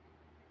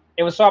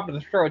 It was swapped to the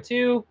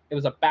 302. It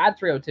was a bad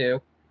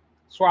 302.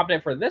 Swapped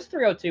it for this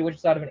 302, which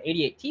is out of an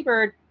 88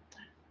 T-Bird.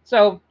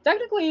 So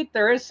technically,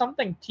 there is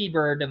something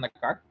T-Bird in the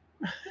car.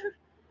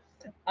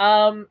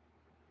 And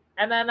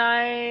then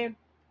I,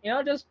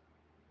 just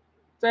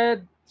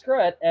said screw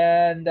it,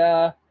 and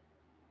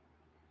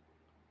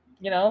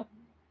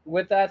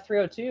with that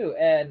 302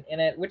 and in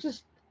it, which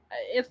is,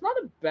 it's not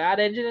a bad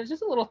engine. It's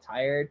just a little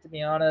tired, to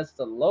be honest. It's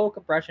a low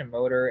compression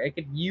motor. It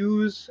could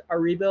use a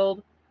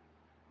rebuild.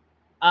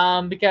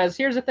 Because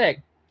here's the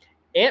thing,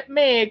 it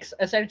makes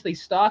essentially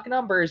stock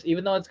numbers,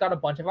 even though it's got a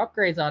bunch of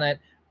upgrades on it,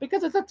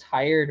 because it's a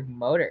tired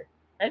motor.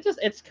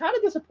 It's kind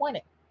of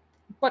disappointing,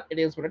 but it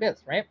is what it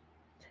is, right?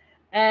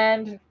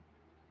 And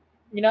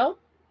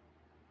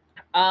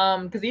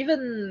because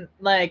even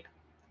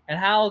and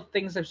how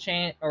things have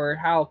changed, or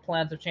how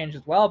plans have changed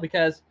as well,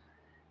 because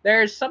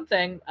there's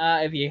something,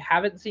 if you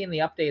haven't seen the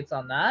updates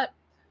on that.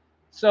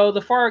 So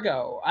the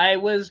Fargo, I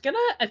was gonna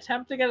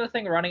attempt to get a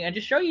thing running and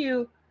just show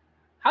you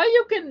how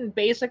you can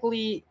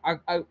basically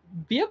a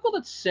vehicle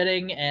that's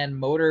sitting and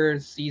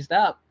motors seized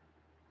up,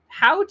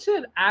 how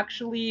to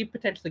actually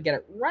potentially get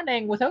it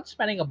running without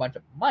spending a bunch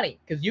of money,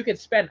 because you could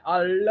spend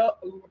a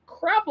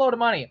crap load of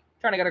money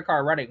trying to get a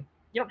car running.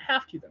 You don't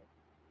have to, though.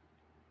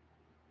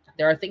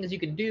 There are things you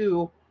can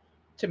do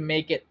to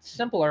make it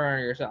simpler on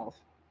yourself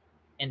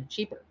and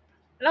cheaper.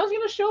 and I was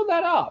gonna show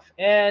that off.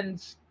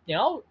 And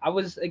I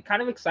was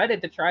kind of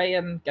excited to try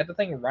and get the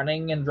thing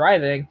running and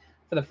driving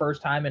for the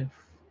first time in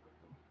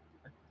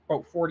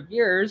about 40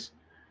 years.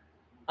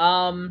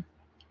 Um,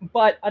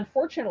 but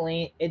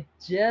unfortunately, it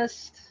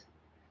just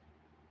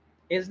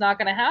is not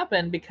going to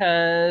happen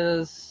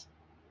because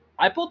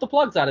I pulled the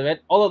plugs out of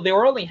it, although they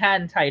were only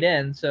hand tied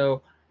in,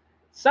 so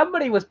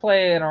somebody was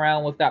playing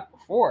around with that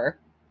before.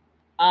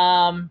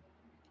 Um,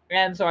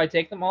 and so I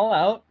take them all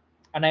out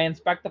and I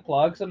inspect the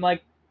plugs. I'm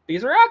like,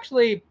 these are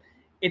actually,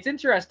 it's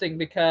interesting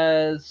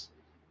because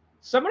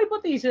somebody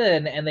put these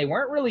in and they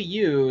weren't really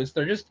used.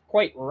 They're just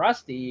quite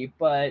rusty,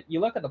 but you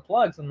look at the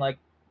plugs and like,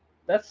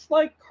 that's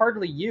like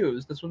hardly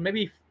used. This one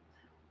maybe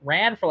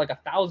ran for like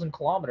 1,000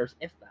 kilometers,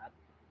 if that.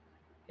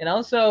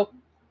 So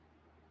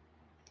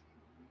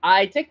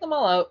I take them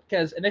all out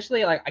because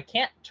initially, like, I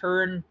can't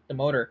turn the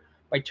motor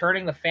by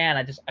turning the fan.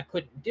 I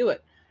couldn't do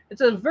it.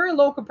 It's a very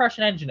low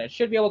compression engine. It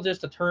should be able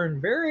just to turn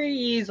very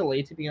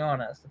easily, to be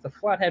honest. It's a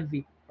flathead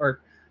V,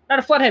 or not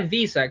a flathead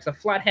V6, a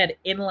flathead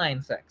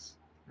inline six,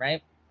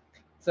 right?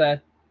 It's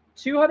a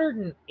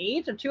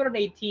 208 or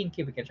 218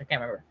 cubic inch. I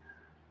can't remember.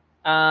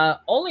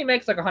 Only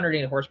makes like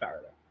 180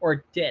 horsepower though,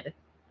 or did.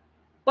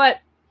 But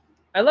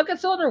I look at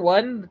cylinder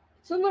one.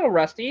 It's a little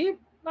rusty.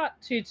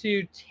 Not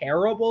too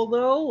terrible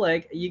though.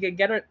 Like you can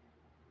get it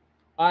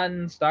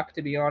unstuck,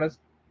 to be honest,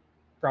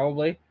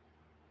 probably.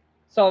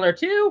 Cylinder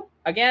 2,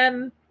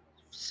 again,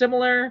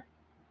 similar,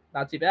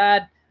 not too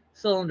bad.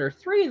 Cylinder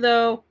 3,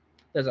 though,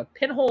 there's a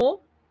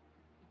pinhole.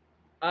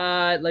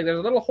 Like there's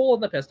a little hole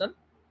in the piston,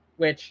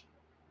 which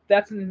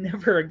that's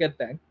never a good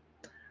thing.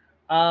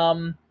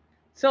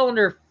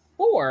 Cylinder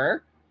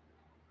 4,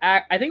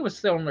 I think it was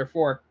cylinder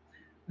 4.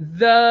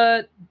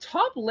 The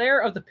top layer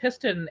of the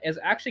piston is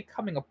actually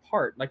coming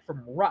apart, like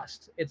from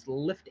rust. It's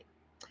lifting.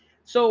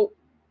 So,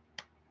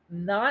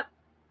 not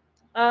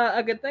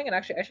a good thing. And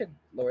actually, I should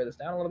lower this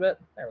down a little bit.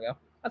 There we go.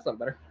 That's a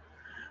little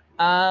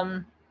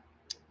better.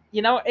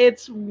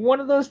 It's one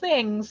of those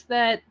things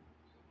that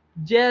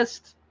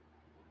just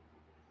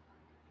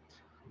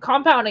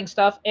compounding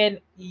stuff. And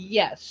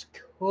yes,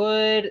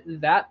 could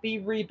that be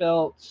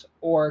rebuilt,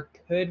 or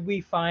could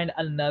we find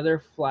another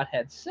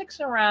Flathead 6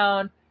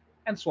 around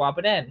and swap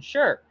it in?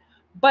 Sure.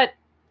 But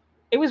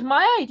it was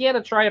my idea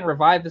to try and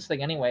revive this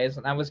thing anyways,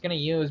 and I was going to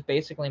use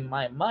basically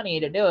my money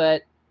to do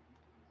it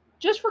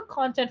just for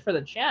content for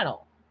the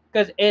channel,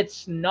 because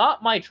it's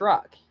not my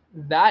truck.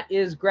 That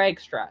is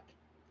Greg's truck.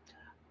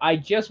 I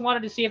just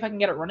wanted to see if I can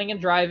get it running and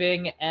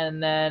driving,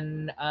 and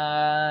then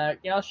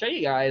show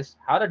you guys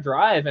how to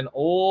drive an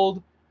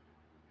old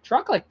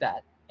truck like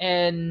that,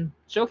 and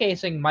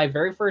showcasing my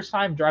very first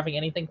time driving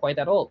anything quite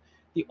that old.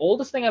 The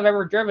oldest thing I've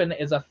ever driven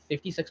is a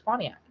 56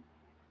 Pontiac,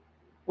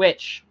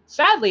 which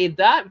sadly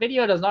that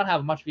video does not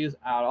have much views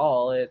at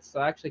all. It's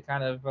actually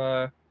kind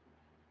of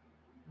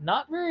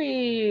not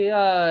very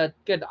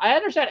good. I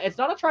understand it's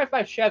not a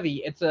Tri-5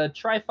 Chevy, it's a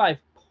Tri-5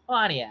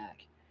 Pontiac.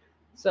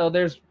 So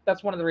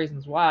that's one of the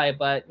reasons why,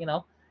 but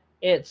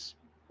it's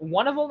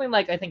one of only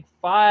like I think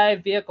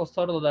 5 vehicles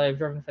total that I've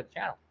driven for the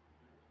channel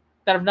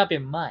that have not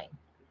been mine.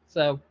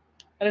 So, and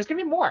there's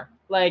gonna be more.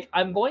 Like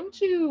I'm going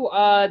to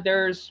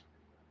there's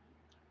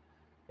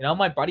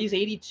my buddy's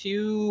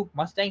 82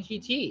 Mustang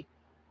GT.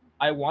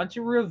 I want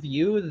to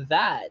review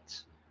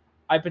that.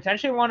 I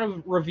potentially want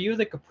to review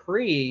the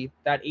Capri,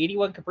 that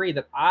 81 Capri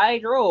that I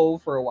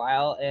drove for a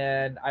while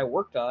and I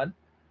worked on.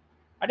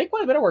 I did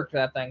quite a bit of work to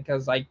that thing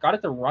because I got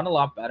it to run a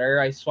lot better.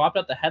 I swapped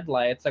out the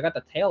headlights. I got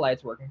the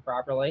taillights working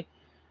properly.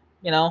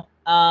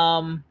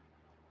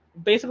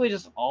 Basically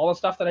just all the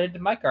stuff that I did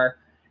in my car,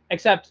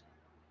 except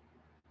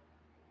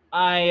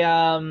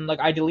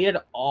I deleted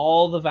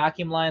all the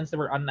vacuum lines that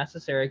were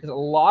unnecessary because a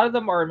lot of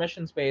them are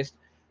emissions based.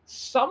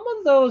 Some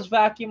of those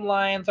vacuum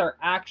lines are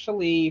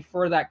actually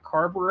for that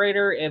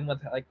carburetor and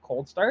with like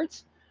cold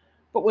starts.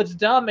 But what's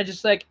dumb is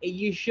just like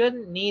you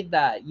shouldn't need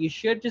that. You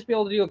should just be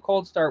able to do a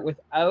cold start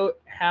without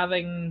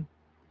having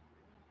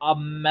a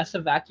mess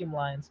of vacuum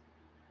lines.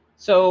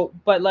 So,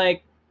 but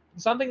like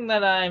something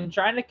that I'm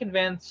trying to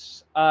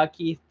convince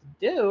Keith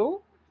to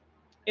do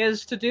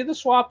is to do the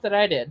swap that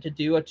I did, to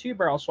do a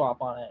 2-barrel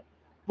swap on it,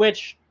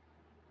 which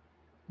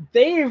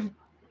those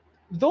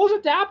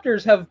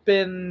adapters have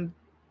been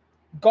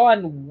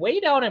gone way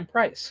down in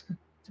price,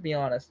 to be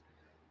honest.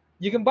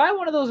 You can buy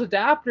one of those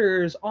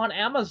adapters on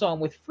Amazon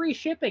with free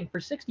shipping for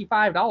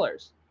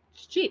 $65.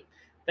 It's cheap.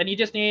 Then you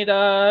just need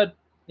a,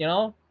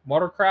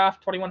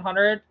 Motorcraft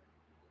 2100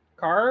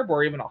 carb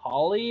or even a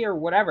Holly or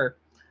whatever.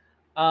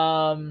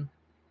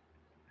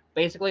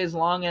 Basically, as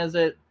long as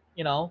it,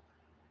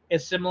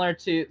 is similar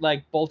to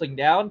like bolting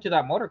down to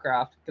that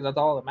Motorcraft, because that's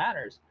all that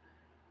matters.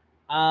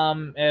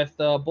 If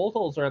the bolt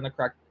holes are in the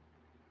correct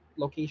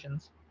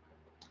locations.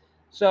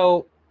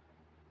 So,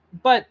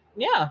 but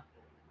yeah,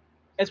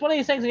 it's one of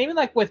these things, and even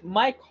like with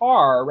my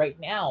car right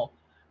now,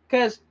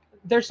 because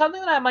there's something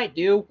that I might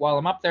do while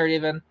I'm up there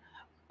even.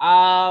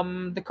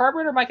 The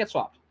carburetor might get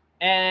swapped.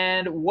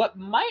 And what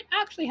might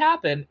actually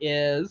happen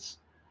is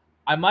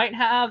I might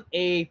have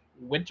a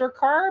winter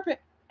carb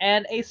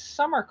and a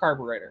summer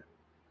carburetor.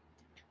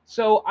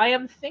 So I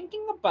am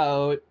thinking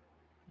about,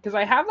 because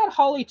I have that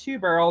Holly 2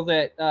 barrel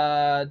that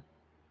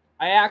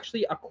I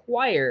actually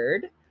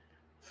acquired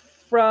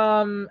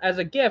from as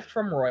a gift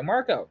from Roy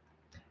Marco.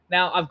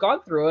 Now I've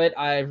gone through it.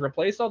 I've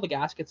replaced all the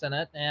gaskets in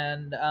it,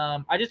 and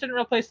I just didn't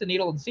replace the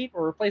needle and seat, but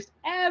replaced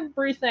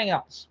everything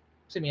else.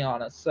 To be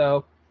honest,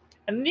 so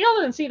and the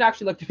needle and seat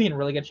actually look to be in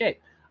really good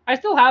shape. I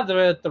still have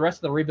the rest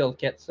of the rebuild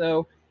kit,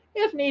 so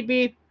if need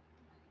be,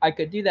 I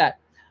could do that.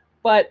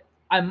 But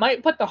I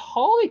might put the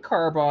Holly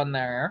carb on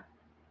there.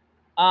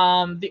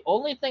 The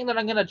only thing that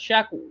I'm gonna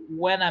check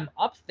when I'm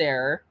up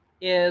there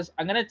is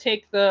I'm gonna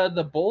take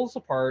the bowls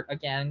apart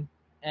again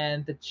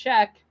and to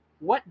check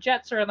what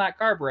jets are in that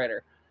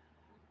carburetor,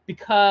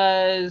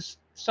 because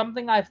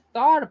something I've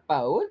thought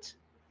about,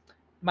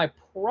 my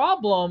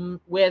problem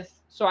with,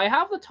 so I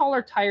have the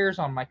taller tires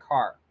on my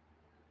car,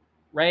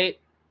 right?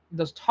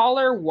 Those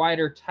taller,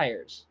 wider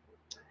tires.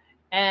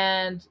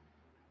 And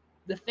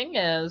the thing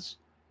is,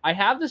 I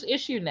have this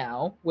issue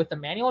now with the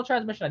manual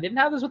transmission. I didn't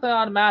have this with the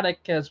automatic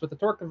because with the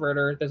torque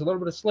converter, there's a little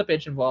bit of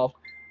slippage involved.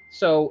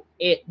 So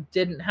it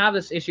didn't have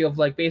this issue of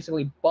like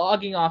basically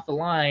bogging off the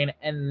line.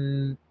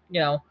 And,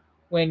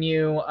 when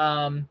you,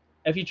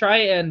 if you try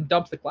and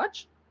dump the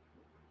clutch,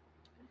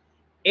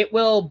 it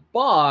will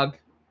bog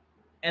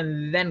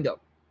and then go.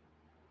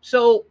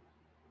 So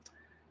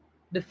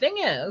the thing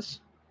is,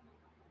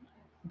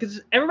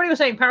 because everybody was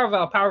saying power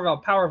valve, power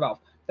valve, power valve.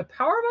 The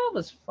power valve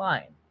is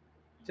fine,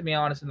 to be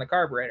honest, in the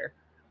carburetor.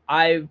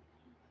 I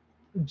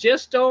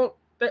just don't.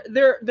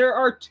 There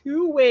are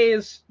two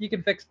ways you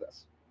can fix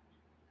this.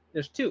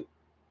 There's two,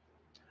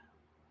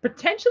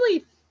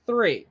 potentially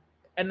three,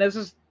 and this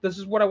is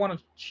what I want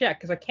to check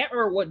because I can't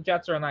remember what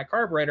jets are on that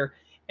carburetor.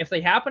 If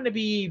they happen to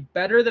be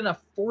better than a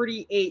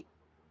 48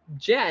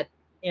 jet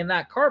in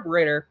that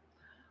carburetor,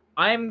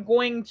 I'm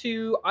going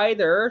to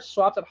either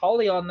swap that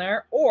Holly on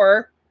there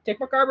or take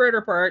my carburetor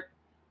apart,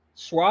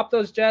 swap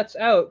those jets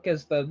out,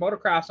 because the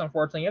motorcrafts,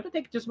 unfortunately, you have to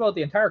take just about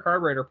the entire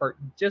carburetor apart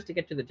just to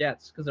get to the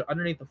jets because they're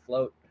underneath the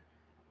float.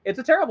 It's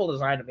a terrible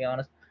design, to be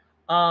honest.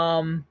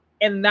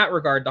 In that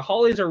regard, the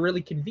Hollies are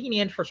really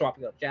convenient for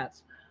swapping out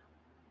jets.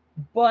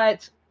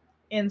 But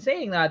in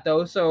saying that,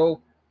 though, so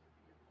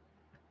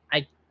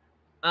I,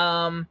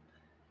 because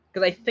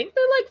I think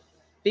they're like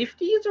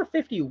 50s or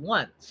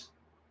 51s.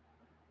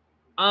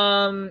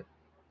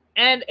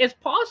 And it's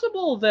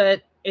possible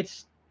that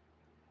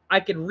I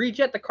can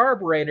rejet the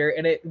carburetor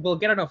and it will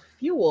get enough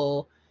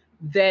fuel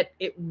that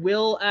it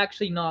will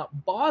actually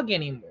not bog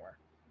anymore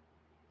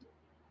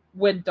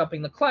when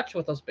dumping the clutch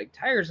with those big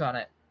tires on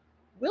it.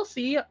 We'll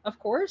see, of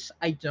course.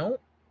 I don't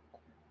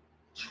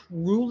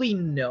truly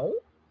know.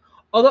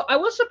 Although I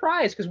was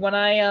surprised because when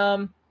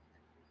I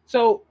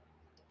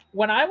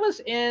when I was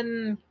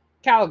in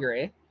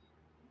Calgary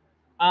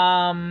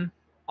on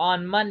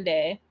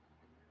Monday,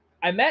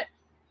 I met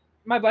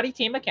my buddy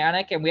Team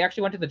Mechanic, and we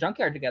actually went to the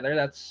junkyard together.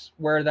 That's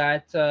where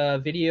that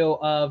video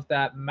of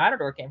that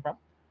Matador came from.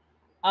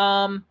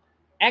 And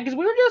because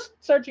we were just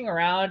searching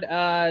around,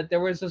 there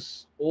was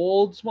this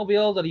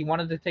Oldsmobile that he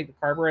wanted to take the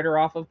carburetor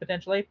off of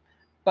potentially,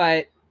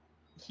 but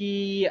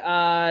he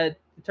it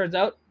turns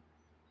out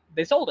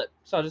they sold it.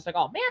 So I was just like,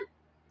 oh man,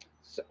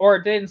 or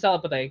they didn't sell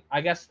it, but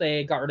I guess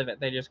they got rid of it.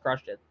 They just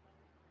crushed it.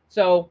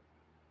 So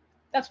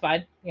that's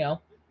fine,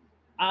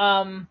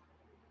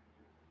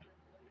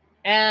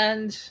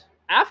 And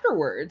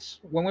afterwards,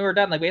 when we were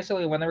done, like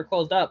basically when they were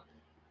closed up,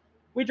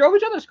 we drove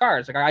each other's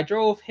cars. Like I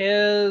drove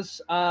his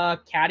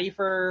caddy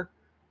for,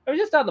 it was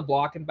just down the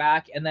block and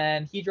back, and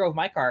then he drove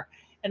my car.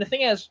 And the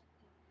thing is,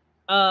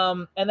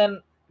 and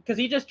then because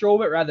he just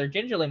drove it rather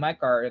gingerly, my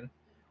car, and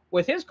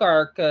with his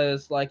car,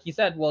 because like he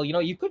said, well,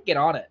 you could get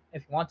on it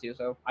if you want to.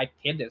 So I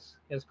pinned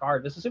his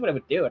car just to see what it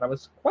would do, and I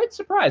was quite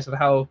surprised at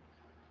how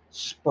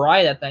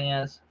spry that thing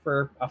is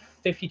for a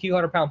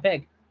 5,200-pound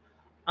pig.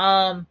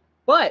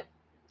 But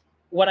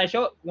when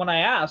I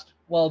asked,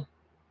 well,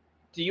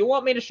 do you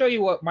want me to show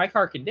you what my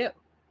car can do?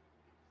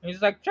 And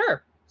he's like,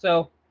 sure.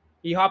 So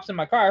he hops in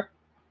my car,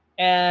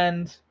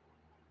 and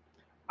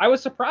I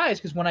was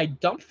surprised because when I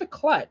dumped the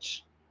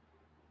clutch,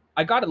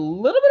 I got a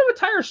little bit of a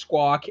tire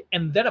squawk,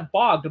 and then it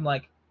bogged. I'm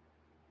like,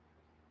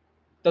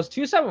 those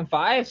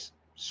 275s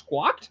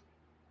squawked?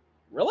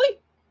 Really?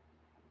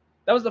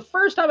 That was the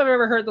first time I've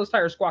ever heard those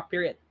tires squawk,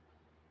 period.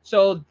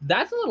 So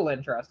that's a little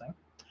interesting.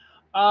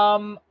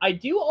 I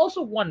do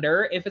also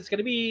wonder if it's going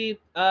to be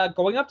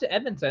going up to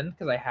Edmonton,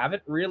 because I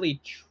haven't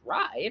really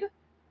tried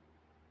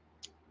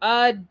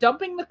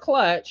dumping the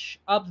clutch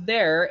up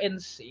there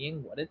and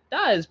seeing what it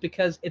does,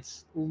 because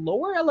it's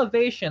lower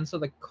elevation, so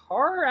the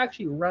car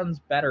actually runs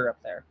better up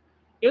there.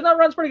 Even though it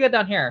runs pretty good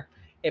down here,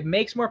 it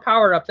makes more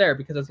power up there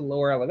because it's a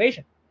lower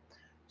elevation.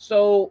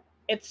 So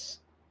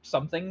it's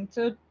something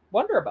to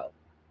wonder about,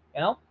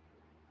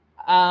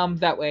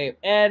 that way.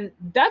 And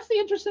that's the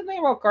interesting thing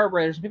about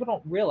carburetors, people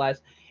don't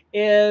realize,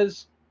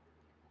 is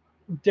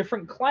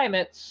different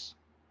climates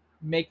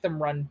make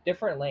them run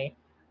differently,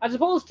 as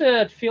opposed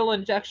to fuel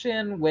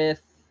injection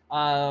with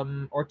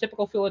or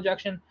typical fuel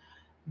injection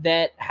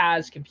that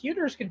has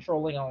computers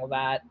controlling all of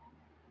that.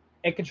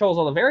 it controls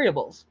all the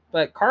variables.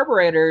 But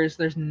carburetors,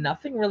 there's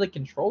nothing really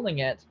controlling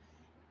it.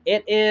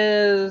 It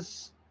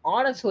is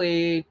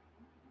honestly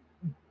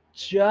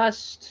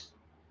just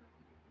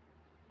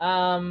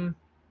um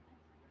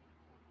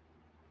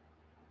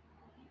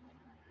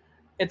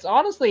it's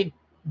honestly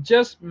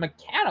just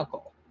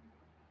mechanical,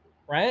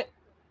 right?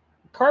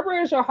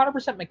 Carburetors are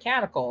 100%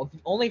 mechanical.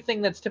 The only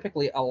thing that's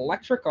typically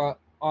electric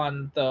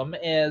on them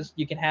is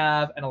you can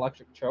have an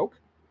electric choke,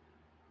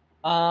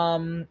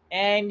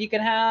 and you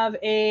can have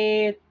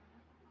a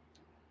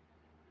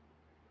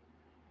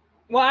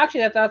well,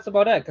 actually, that's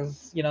about it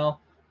because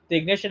the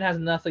ignition has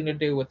nothing to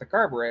do with the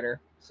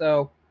carburetor.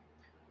 So,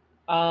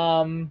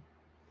 um,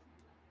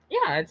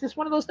 yeah, it's just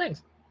one of those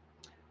things,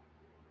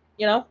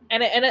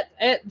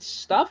 it's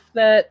stuff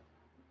that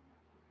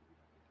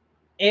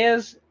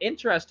is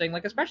interesting,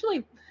 like especially,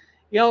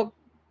 you know,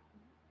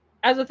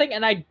 as a thing.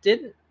 And I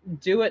didn't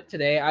do it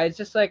today. I was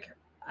just like,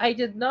 I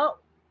did not.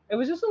 It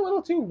was just a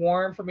little too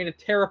warm for me to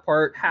tear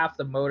apart half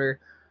the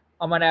motor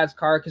on my dad's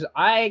car because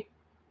I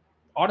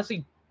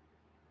honestly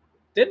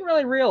didn't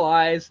really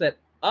realize that.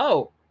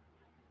 Oh,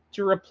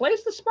 to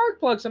replace the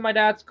spark plugs in my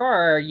dad's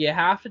car, you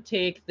have to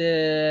take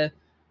the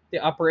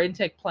upper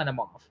intake plenum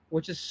off,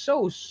 which is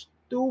so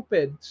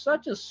stupid.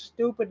 Such a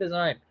stupid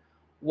design.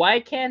 Why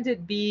can't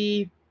it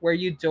be where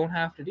you don't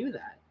have to do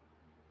that?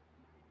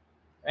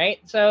 Right?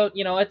 So,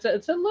 it's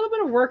a little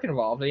bit of work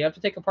involved. You have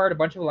to take apart a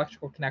bunch of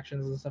electrical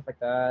connections and stuff like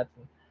that.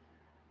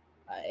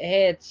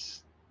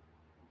 It's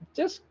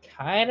just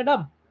kind of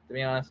dumb, to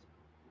be honest.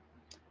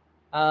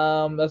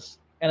 That's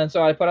and then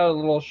so I put out a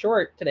little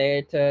short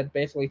today to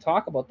basically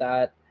talk about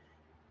that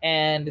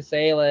and to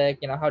say, like,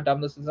 how dumb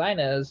this design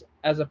is,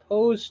 as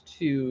opposed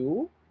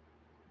to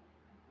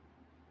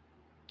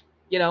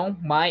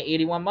my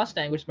 81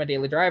 Mustang, which is my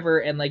daily driver,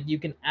 and like you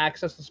can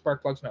access the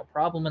spark plugs no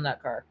problem in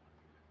that car,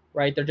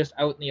 right? They're just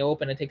out in the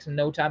open. It takes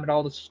no time at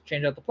all to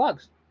change out the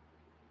plugs.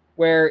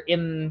 Where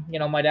in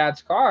my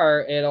dad's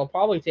car, it'll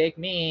probably take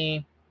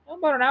me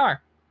about an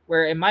hour.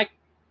 Where in my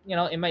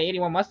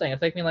 81 Mustang, it'll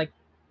take me like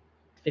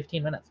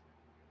 15 minutes.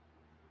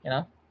 You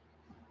know,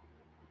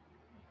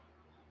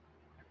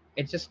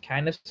 it's just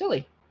kind of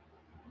silly.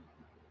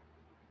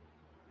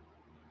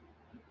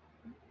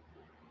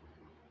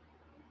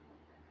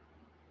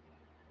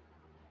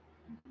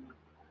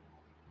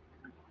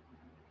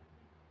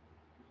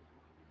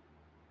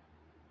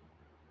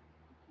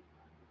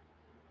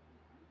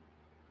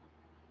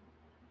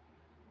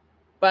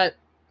 But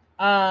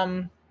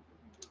um,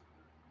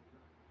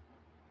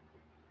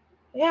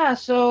 yeah,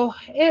 so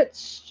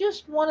it's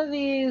just one of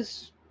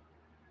these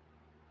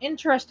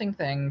interesting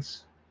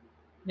things,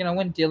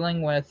 when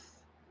dealing with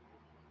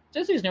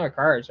just these newer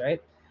cars, right?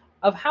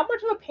 Of how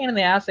much of a pain in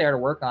the ass they are to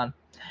work on.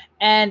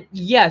 And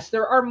yes,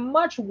 there are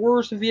much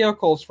worse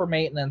vehicles for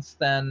maintenance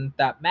than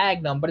that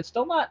Magnum, but it's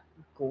still not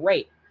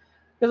great.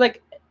 Because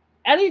like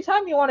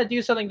anytime you want to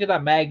do something to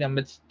that Magnum,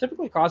 it's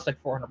typically costs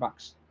like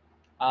 $400.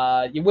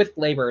 With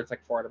labor, it's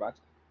like $400.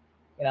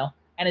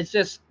 And it's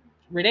just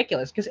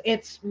ridiculous because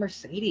it's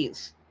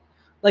Mercedes.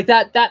 Like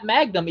that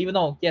Magnum, even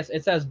though yes,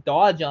 it says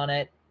Dodge on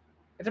it,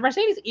 it's a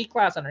Mercedes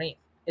E-Class underneath.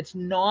 It's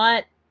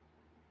not,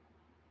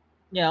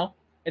 you know,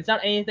 it's not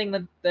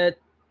anything that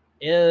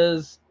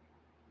is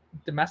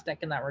domestic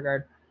in that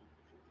regard.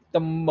 The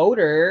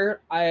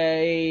motor,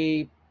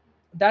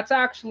 that's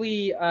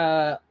actually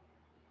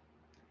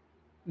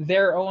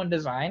their own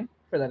design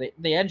for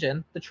the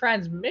engine. The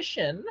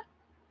transmission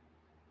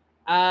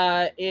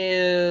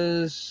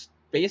is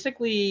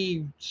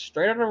basically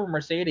straight out of a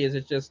Mercedes.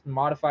 It's just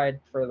modified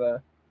for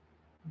the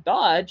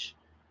Dodge.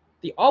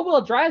 The all-wheel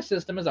drive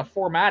system is a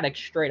 4MATIC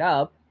straight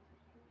up.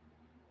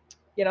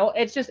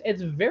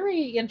 It's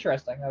very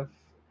interesting of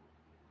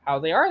how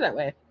they are that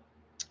way.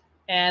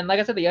 And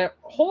like I said, the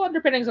whole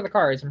underpinnings of the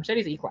car is a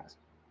Mercedes E-Class.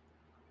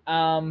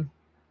 Um,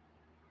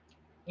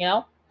 you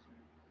know,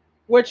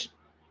 which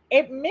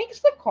it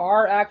makes the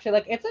car actually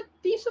like it's a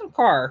decent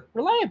car.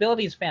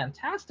 Reliability is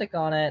fantastic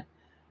on it,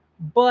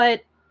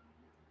 but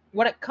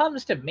when it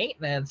comes to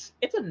maintenance,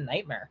 it's a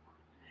nightmare.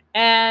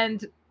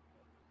 And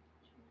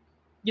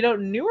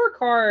newer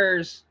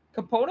cars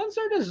components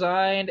are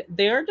designed,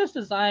 they are just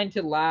designed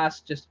to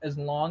last just as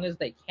long as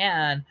they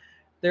can.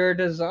 They're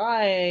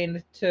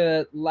designed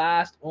to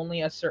last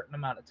only a certain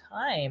amount of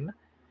time.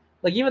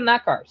 Like even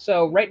that car.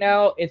 So right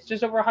now it's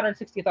just over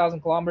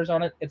 160,000 kilometers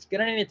on it. It's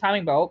gonna need a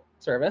timing belt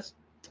service.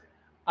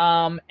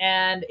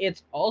 And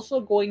it's also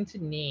going to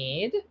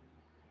need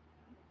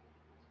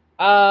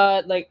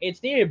like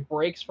it's needed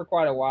brakes for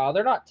quite a while.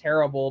 They're not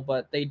terrible,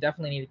 but they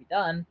definitely need to be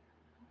done.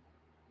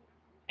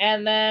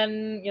 And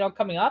then,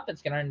 coming up,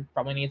 it's gonna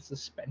probably need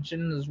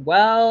suspension as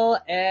well.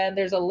 And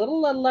there's a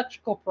little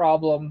electrical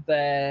problem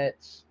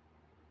that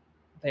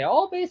they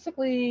all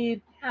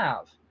basically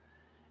have.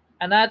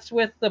 And that's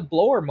with the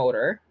blower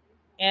motor.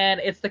 And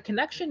it's the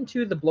connection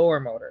to the blower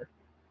motor.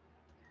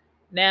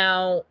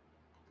 Now,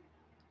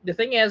 the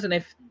thing is,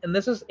 and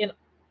this is in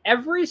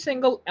every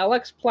single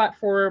LX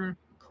platform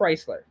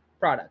Chrysler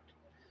product.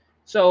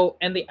 So,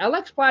 and the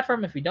LX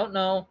platform, if you don't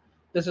know,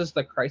 this is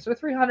the Chrysler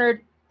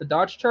 300, the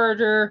Dodge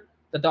Charger,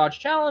 the Dodge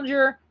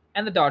Challenger,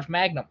 and the Dodge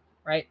Magnum,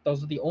 right?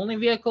 Those are the only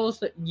vehicles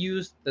that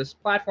use this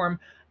platform.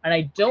 And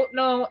I don't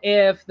know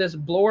if this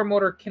blower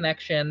motor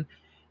connection,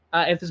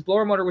 if this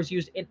blower motor was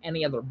used in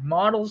any other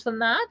models than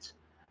that,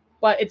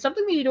 but it's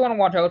something that you do want to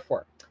watch out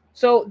for.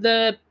 So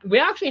we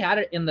actually had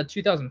it in the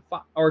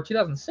 2005 or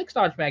 2006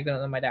 Dodge Magnum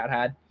that my dad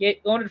had. He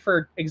owned it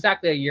for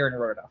exactly a year and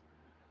wrote it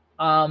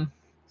off.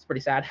 It's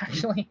pretty sad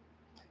actually,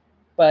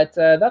 but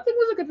that thing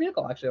was a good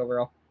vehicle actually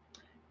overall.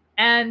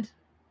 And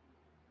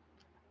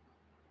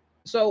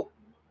so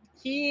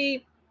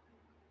he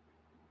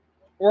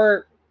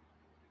or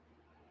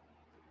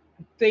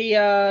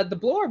the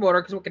blower motor,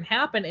 because what can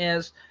happen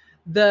is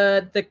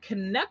the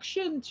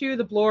connection to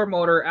the blower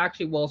motor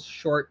actually will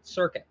short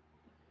circuit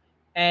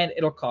and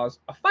it'll cause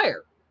a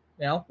fire.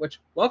 Which,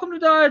 welcome to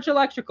Dodge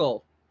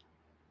Electrical.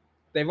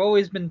 They've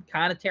always been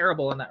kind of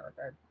terrible in that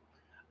regard.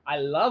 I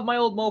love my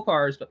old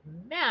Mopars, but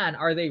man,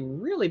 are they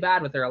really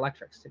bad with their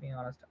electrics, to be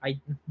honest.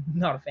 I'm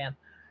not a fan.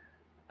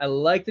 I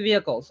like the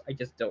vehicles. I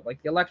just don't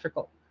like the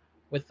electrical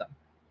with them.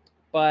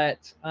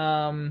 But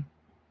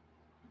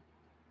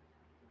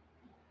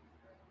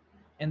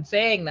in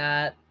saying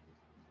that,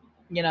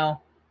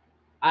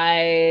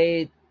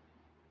 I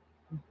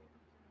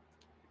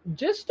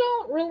just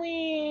don't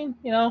really,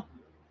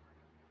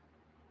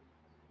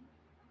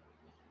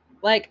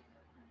 like,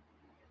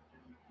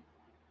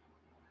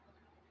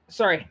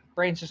 sorry,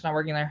 brain's just not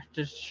working there.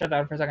 Just shut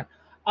down for a second.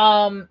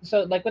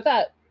 So like with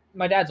that,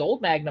 my dad's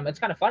old Magnum, it's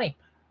kind of funny.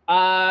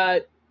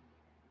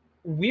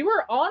 We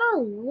were on our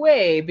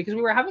way because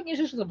we were having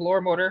issues with the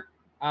blower motor.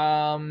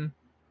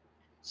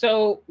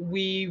 So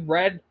we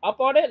read up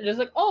on it and just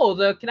like, oh,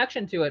 the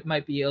connection to it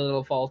might be a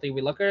little faulty.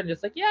 We look at it and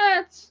just like, yeah,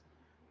 it's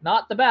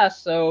not the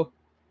best. So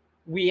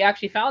we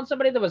actually found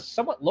somebody that was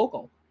somewhat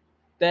local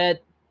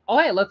that, oh,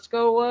 hey, let's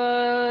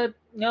go.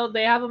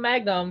 They have a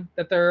Magnum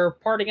that they're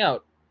parting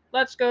out.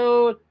 Let's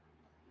go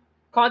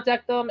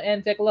contact them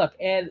and take a look.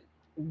 And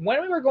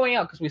when we were going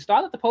out, because we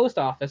stopped at the post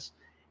office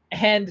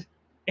and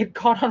it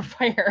caught on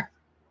fire.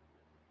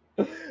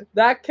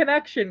 That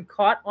connection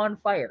caught on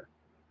fire.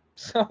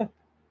 So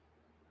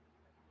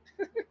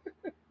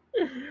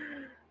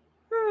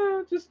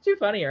just too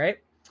funny, right?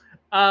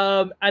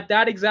 At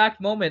that exact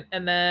moment,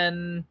 and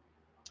then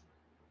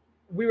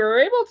we were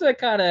able to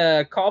kind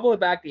of cobble it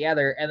back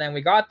together, and then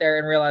we got there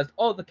and realized,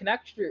 oh, the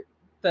connection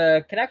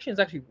is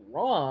actually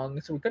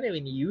wrong, so we couldn't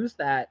even use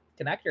that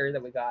connector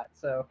that we got.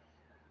 So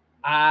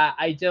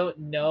I don't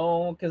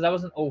know, because that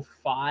was an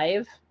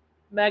 05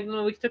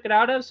 Magnum we took it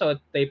out of, so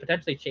they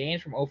potentially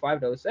changed from 05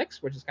 to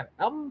 06, which is kind of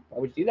dumb. Why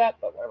would you do that?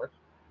 But whatever.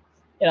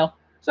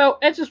 So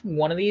it's just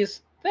one of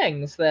these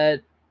things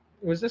that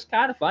was just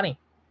kind of funny.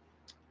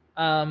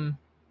 And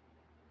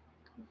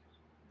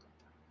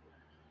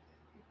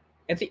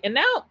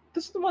now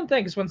this is the one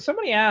thing, because when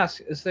somebody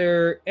asks, is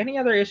there any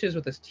other issues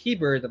with this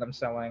T-Bird that I'm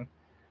selling,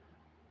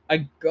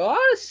 I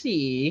gotta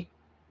see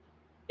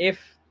if,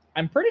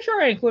 I'm pretty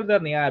sure I included that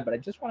in the ad, but I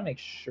just want to make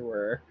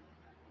sure.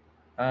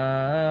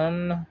 I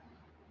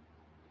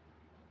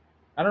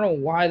don't know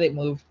why they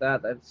moved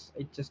that. It's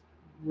just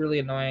really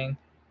annoying.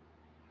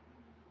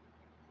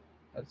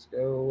 Let's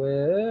go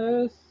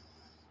with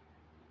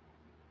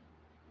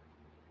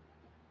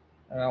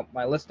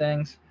my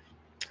listings,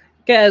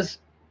 because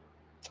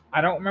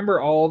I don't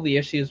remember all the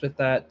issues with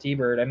that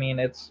T-Bird. I mean,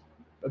 it's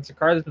a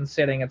car that's been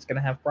sitting. It's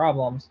gonna have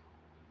problems.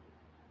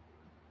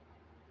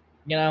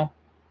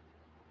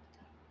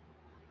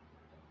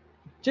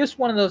 Just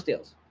one of those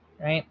deals,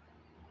 right?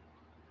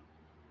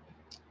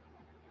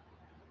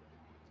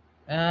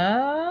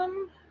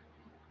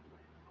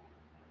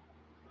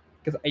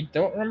 Because I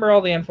don't remember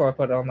all the info I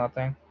put on that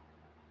thing.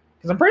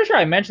 Because I'm pretty sure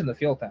I mentioned the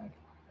fuel tank,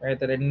 right?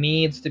 That it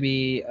needs to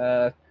be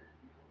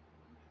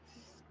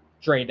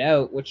drained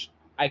out, which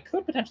I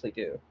could potentially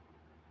do.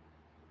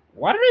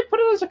 Why did I put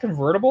it as a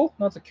convertible?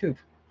 No, it's a coupe.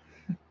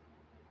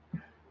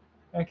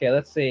 Okay,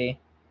 let's see.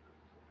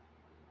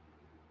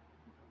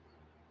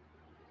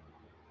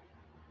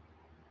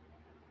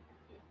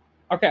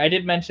 Okay, I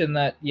did mention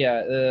that.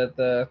 Yeah,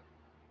 the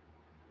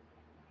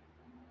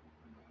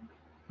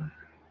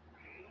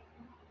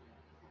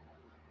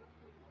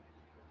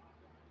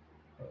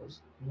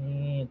those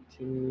need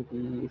to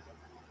be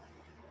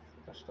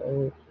flushed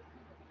out.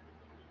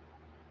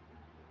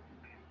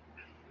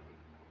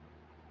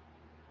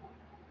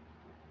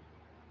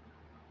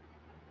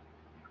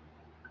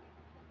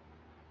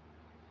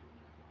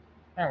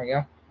 There we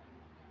go.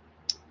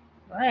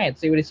 All right,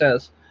 see what he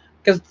says.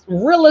 Because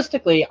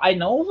realistically, I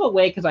know of a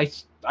way. Because I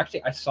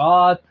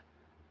saw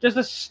just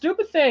a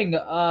stupid thing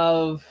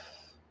of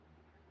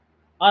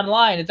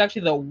online. It's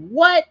actually the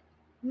what?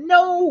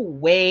 No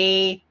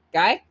way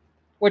guy,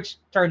 which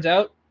turns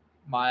out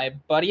my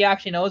buddy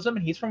actually knows him,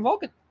 and he's from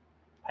Vulcan.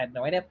 I had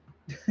no idea.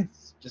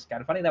 It's just kind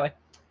of funny that way.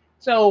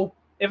 So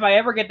if I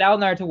ever get down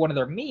there to one of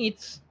their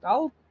meets,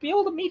 I'll be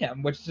able to meet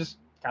him, which is just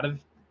kind of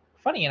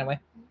funny in a way.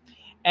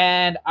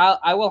 And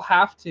I will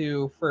have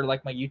to, for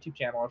like my YouTube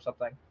channel or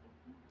something,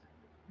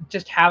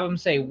 just have him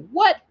say,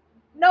 what?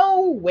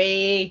 No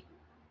way.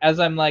 As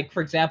I'm like,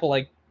 for example,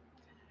 like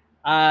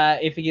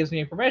If he gives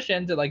me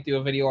permission to like do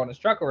a video on his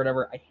truck or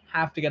whatever, I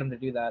have to get him to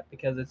do that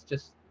because it's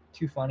just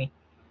too funny,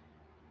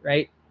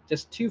 right?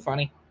 Just too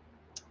funny.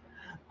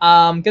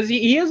 Because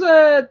he's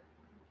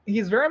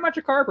very much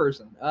a car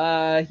person.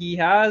 He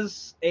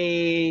has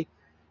a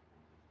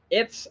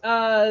it's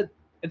uh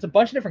it's a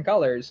bunch of different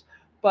colors,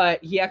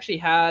 but he actually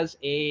has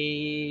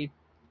a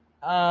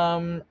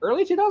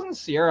early 2000s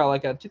Sierra,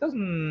 like a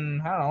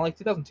 2000, I don't know, like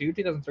 2002,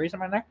 2003,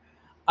 something in there.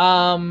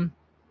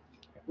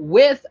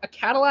 With a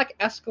Cadillac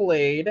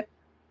Escalade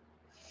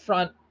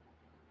front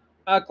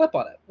clip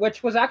on it,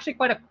 which was actually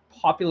quite a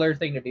popular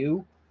thing to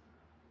do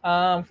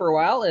for a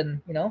while.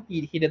 And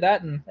he did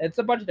that, and it's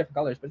a bunch of different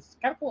colors, but it's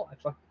kind of cool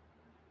actually.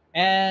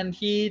 And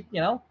he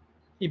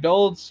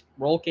builds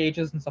roll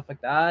cages and stuff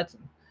like that,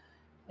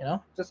 and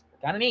just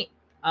kind of neat.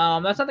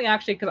 That's something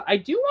actually, because I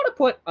do want to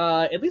put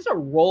at least a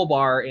roll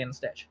bar in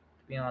Stitch,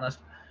 to be honest.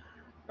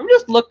 It would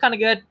just look kind of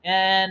good,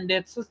 and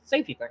it's a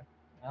safety thing.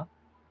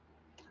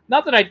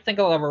 Not that I think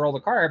I'll ever roll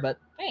the car, but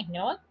hey, you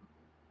know what?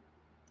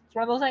 It's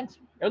one of those things.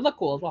 It would look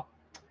cool as well.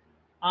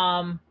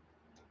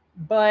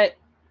 But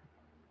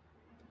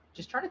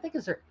just trying to think,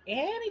 is there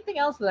anything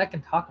else that I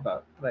can talk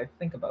about that I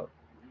think about?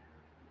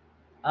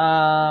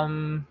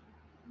 Not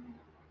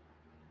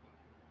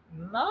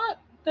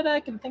that I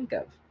can think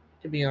of,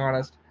 to be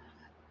honest.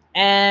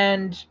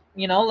 And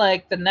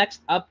like the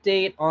next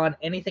update on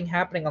anything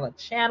happening on the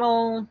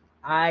channel,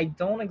 I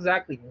don't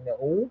exactly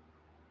know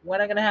when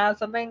I'm gonna have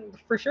something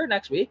for sure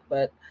next week,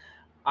 but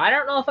I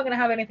don't know if I'm gonna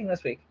have anything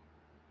this week.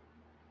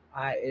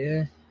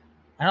 I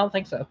don't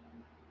think so,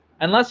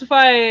 unless if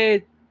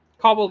I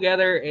cobble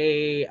together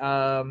a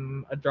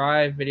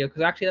drive video,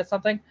 because actually that's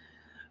something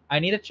I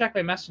need to check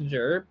my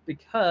messenger,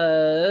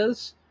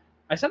 because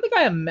I sent the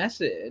guy a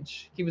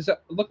message. He was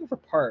looking for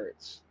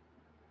parts.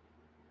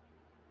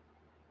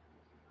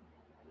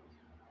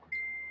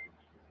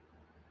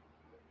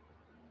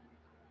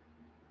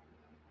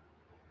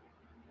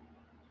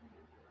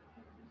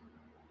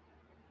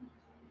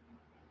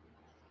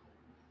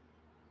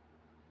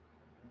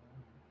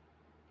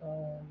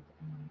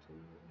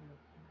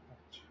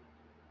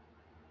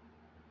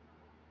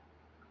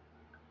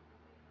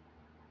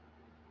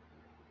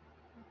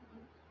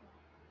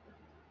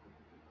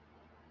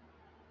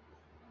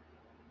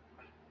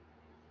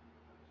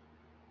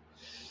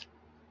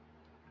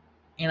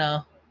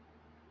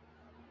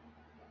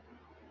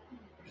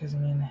 Because I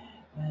mean,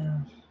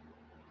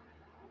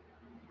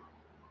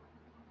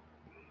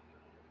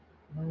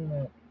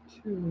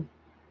 two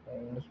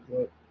things,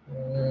 what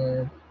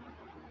would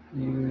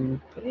you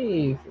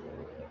pay for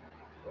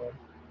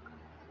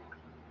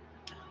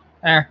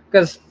it?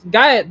 Because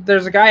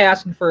there's a guy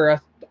asking for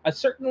a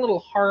certain little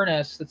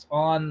harness that's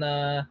on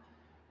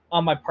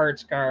my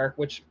parts car,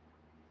 which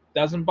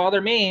doesn't bother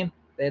me.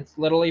 It's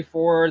literally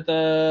for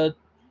the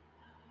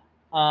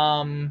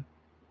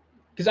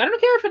because I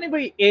don't care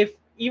if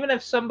even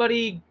if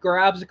somebody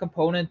grabs a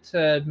component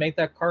to make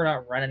that car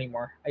not run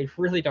anymore. I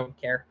really don't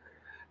care,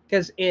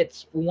 because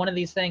it's one of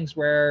these things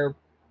where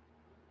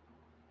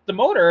the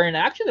motor, and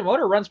actually the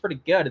motor runs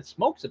pretty good. It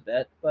smokes a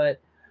bit, but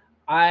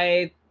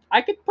I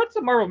could put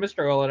some Marvel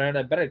Mystery Oil in it.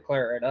 I bet it'd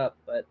clear it up,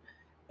 but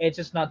it's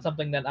just not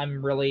something that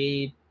I'm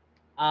really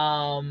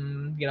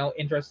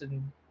interested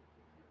in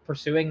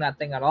pursuing that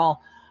thing at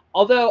all.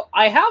 Although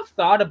I have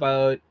thought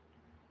about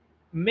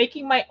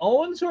making my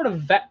own sort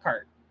of vet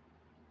cart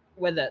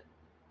with it.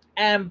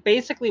 And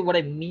basically what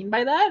I mean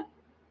by that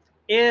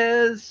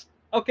is,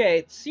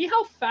 okay, see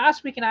how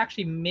fast we can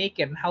actually make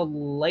it and how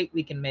light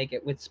we can make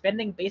it with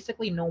spending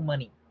basically no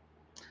money.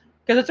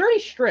 Because it's already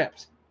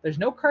stripped. There's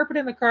no carpet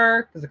in the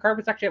car, because the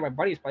carpet's actually at my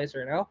buddy's place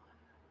right now.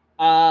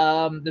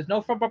 There's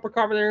no front bumper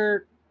cover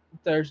there.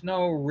 There's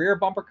no rear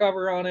bumper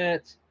cover on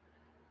it.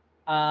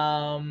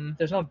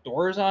 There's no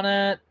doors on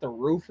it. The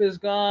roof is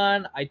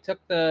gone. I took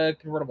the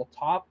convertible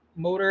top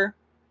motor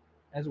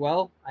as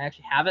well. I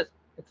actually have it.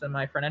 It's in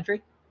my front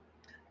entry.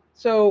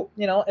 So,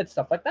 it's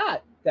stuff like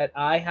that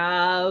I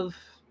have.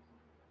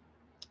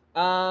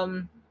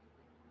 I've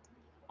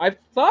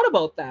thought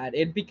about that.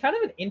 It'd be kind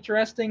of an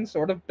interesting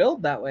sort of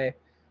build that way,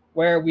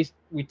 where we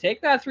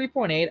take that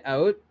 3.8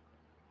 out,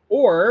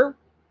 or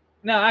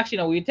no, actually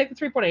no, we take the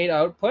 3.8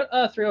 out, put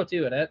a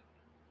 302 in it,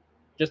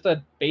 just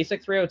a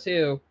basic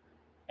 302,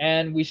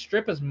 and we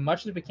strip as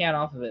much as we can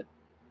off of it,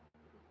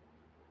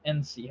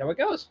 and see how it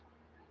goes.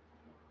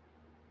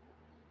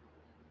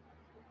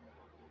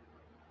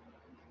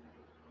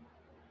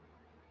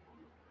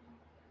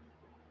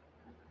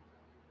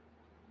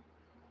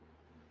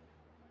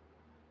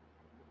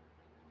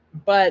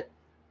 But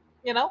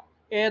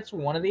it's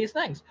one of these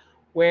things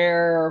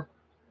where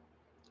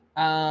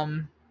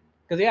because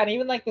yeah, and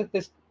even like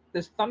this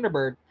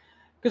Thunderbird,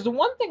 because the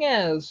one thing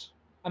is,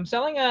 I'm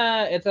selling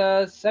it's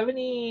a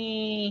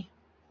 78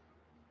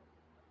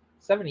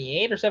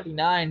 or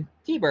 79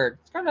 T-Bird.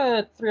 It's got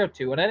a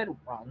 302 in it. It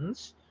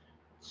runs,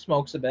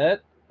 smokes a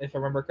bit, if I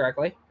remember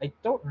correctly. I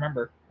don't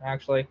remember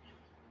actually.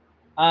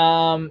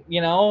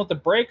 The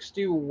brakes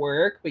do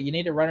work, but you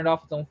need to run it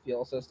off its own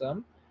fuel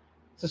system.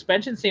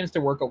 Suspension seems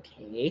to work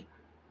okay.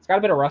 It's got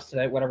a bit of rust in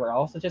it, whatever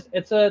else.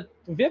 It's a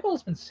vehicle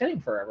that's been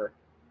sitting forever.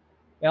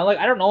 You know, like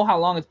I don't know how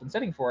long it's been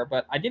sitting for,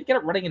 but I did get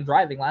it running and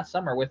driving last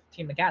summer with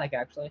Team Mechanic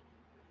actually,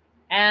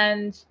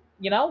 and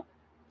you know,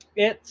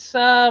 it's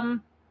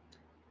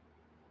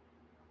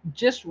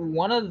just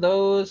one of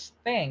those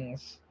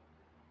things.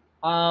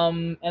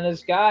 And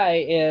this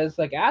guy is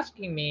like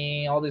asking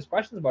me all these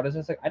questions about it.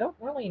 It's like I don't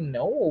really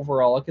know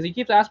overall because he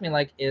keeps asking me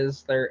like,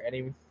 is there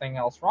anything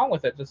else wrong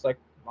with it? Just like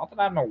not that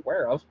I'm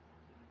aware of.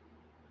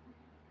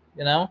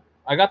 You know,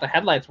 I got the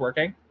headlights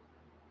working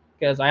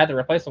because I had to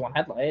replace the one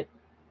headlight,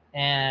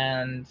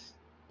 and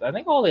I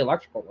think all the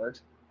electrical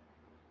works.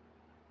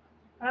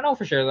 I don't know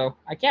for sure though.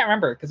 I can't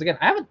remember because again,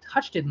 I haven't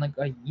touched it in like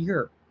a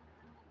year.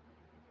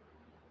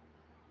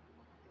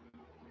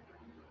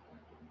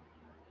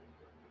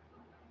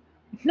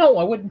 No,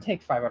 I wouldn't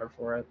take 500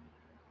 for it.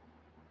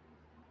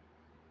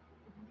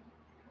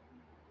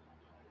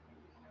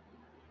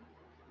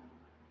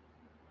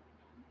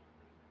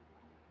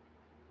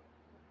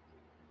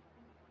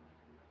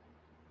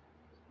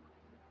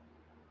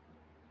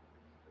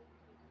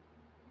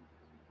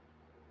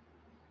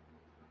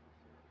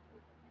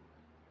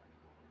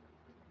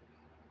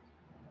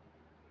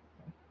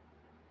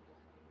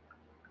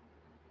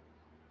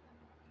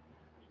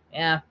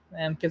 Yeah,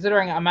 and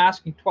considering I'm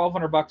asking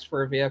 1,200 bucks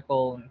for a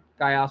vehicle, and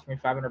guy asked me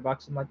 500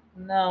 bucks, I'm like,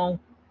 no,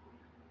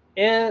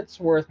 it's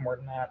worth more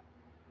than that.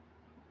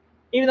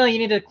 Even though you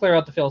need to clear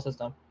out the fuel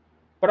system,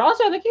 but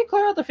also I think you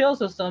clear out the fuel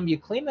system, you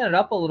clean it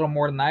up a little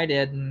more than I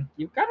did, and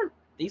you've got a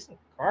decent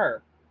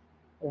car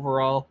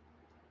overall.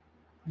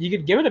 You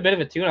could give it a bit of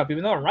a tune-up,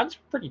 even though it runs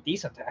pretty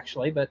decent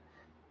actually. But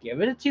give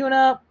it a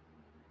tune-up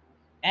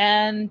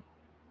and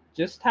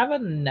just have a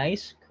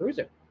nice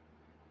cruiser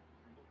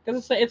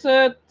because it's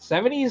a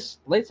 '70s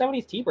late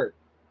 '70s T-Bird.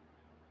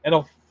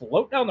 It'll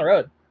float down the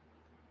road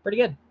pretty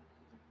good.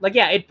 Like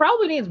yeah, it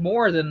probably needs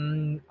more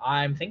than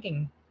I'm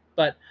thinking,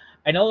 but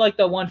I know like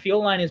the one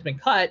fuel line has been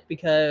cut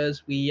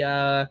because we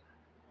had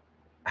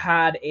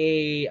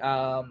a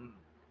an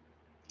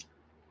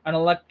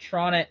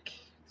electronic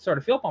sort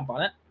of fuel pump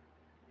on it,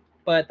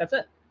 but that's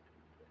it,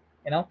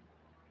 you know.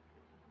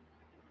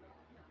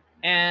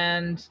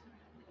 And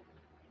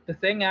the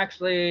thing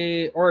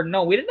actually, or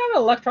no, we didn't have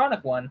an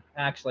electronic one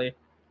actually.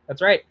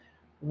 That's right.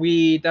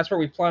 That's where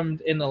we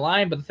plumbed in the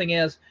line, but the thing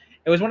is,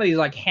 it was one of these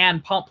like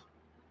hand pump.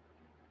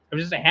 It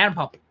was just a hand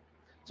pump,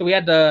 so we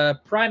had to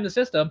prime the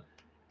system,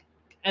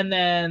 and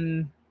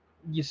then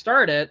you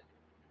start it,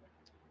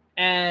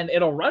 and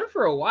it'll run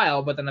for a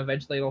while, but then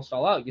eventually it'll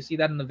stall out. You see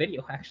that in the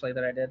video actually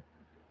that I did.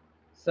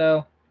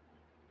 So,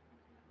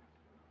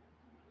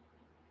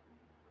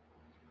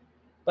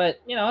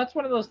 but you know, it's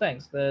one of those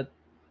things that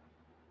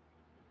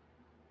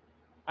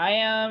I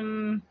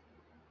am.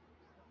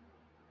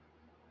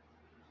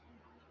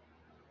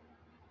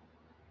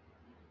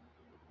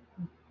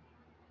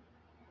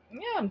 Yeah,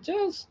 I'm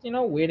just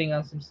waiting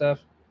on some stuff.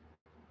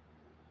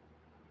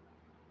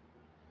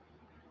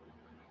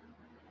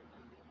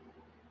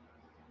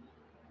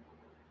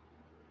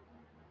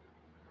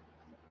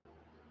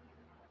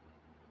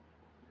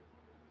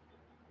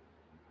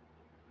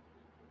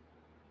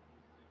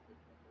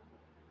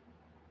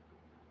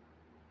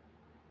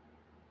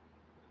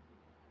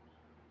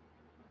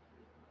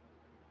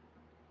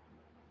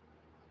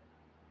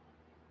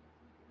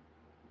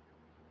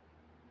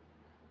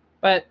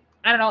 But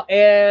I don't know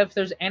if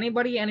there's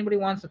anybody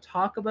wants to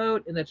talk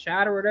about in the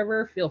chat or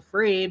whatever. Feel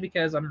free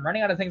because I'm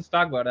running out of things to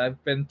talk about.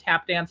 I've been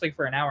tap dancing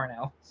for an hour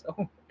now,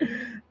 so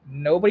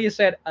nobody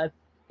said a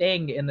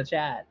thing in the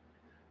chat.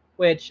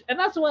 And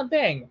that's the one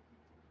thing.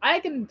 I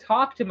can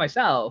talk to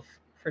myself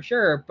for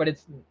sure, but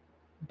it's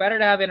better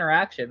to have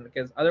interaction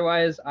because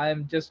otherwise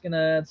I'm just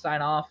gonna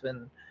sign off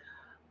and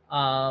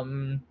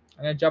I'm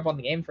gonna jump on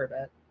the game for a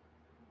bit.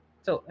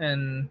 So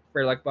and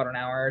for like about an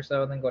hour or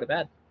so, and then go to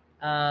bed.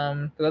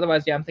 Because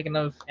otherwise, yeah, I'm thinking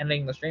of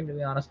ending the stream to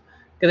be honest.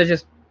 Because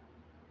it's just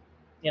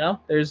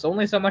there's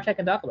only so much I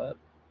can talk about,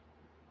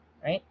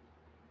 right?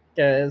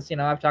 Because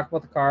I've talked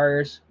about the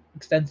cars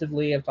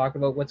extensively. I've talked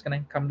about what's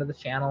going to come to the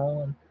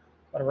channel and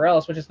whatever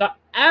else, which is not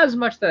as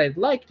much that I'd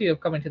like to have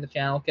coming to the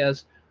channel.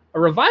 Because a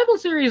revival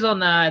series on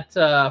that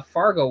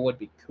Fargo would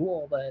be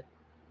cool, but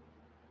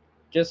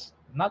just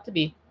not to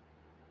be.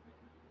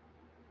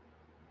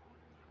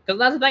 Because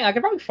that's the thing, I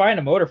could probably find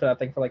a motor for that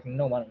thing for like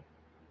no money.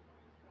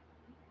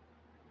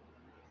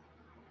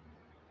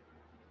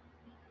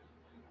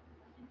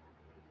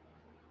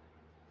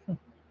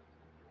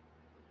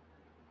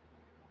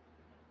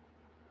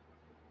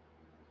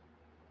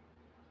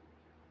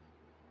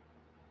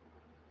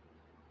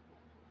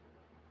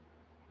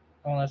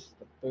 Unless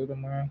the boot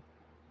I'm wearing.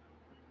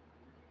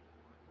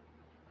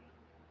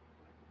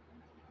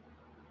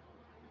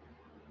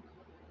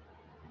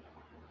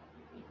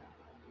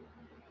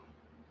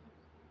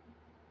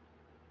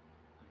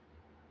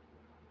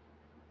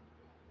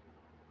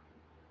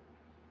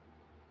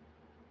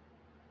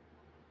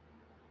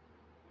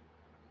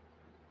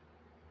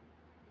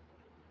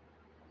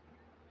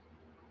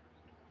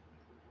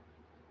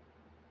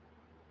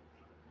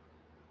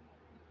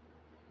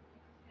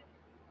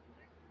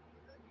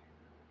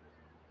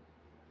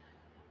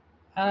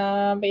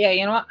 But yeah,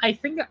 you know what? I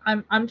think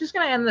I'm just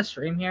gonna end the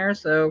stream here.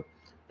 So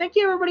thank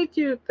you everybody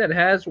that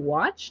has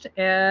watched,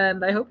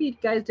 and I hope you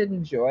guys did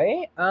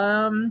enjoy.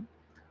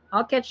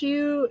 I'll catch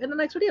you in the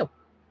next video.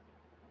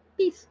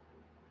 Peace.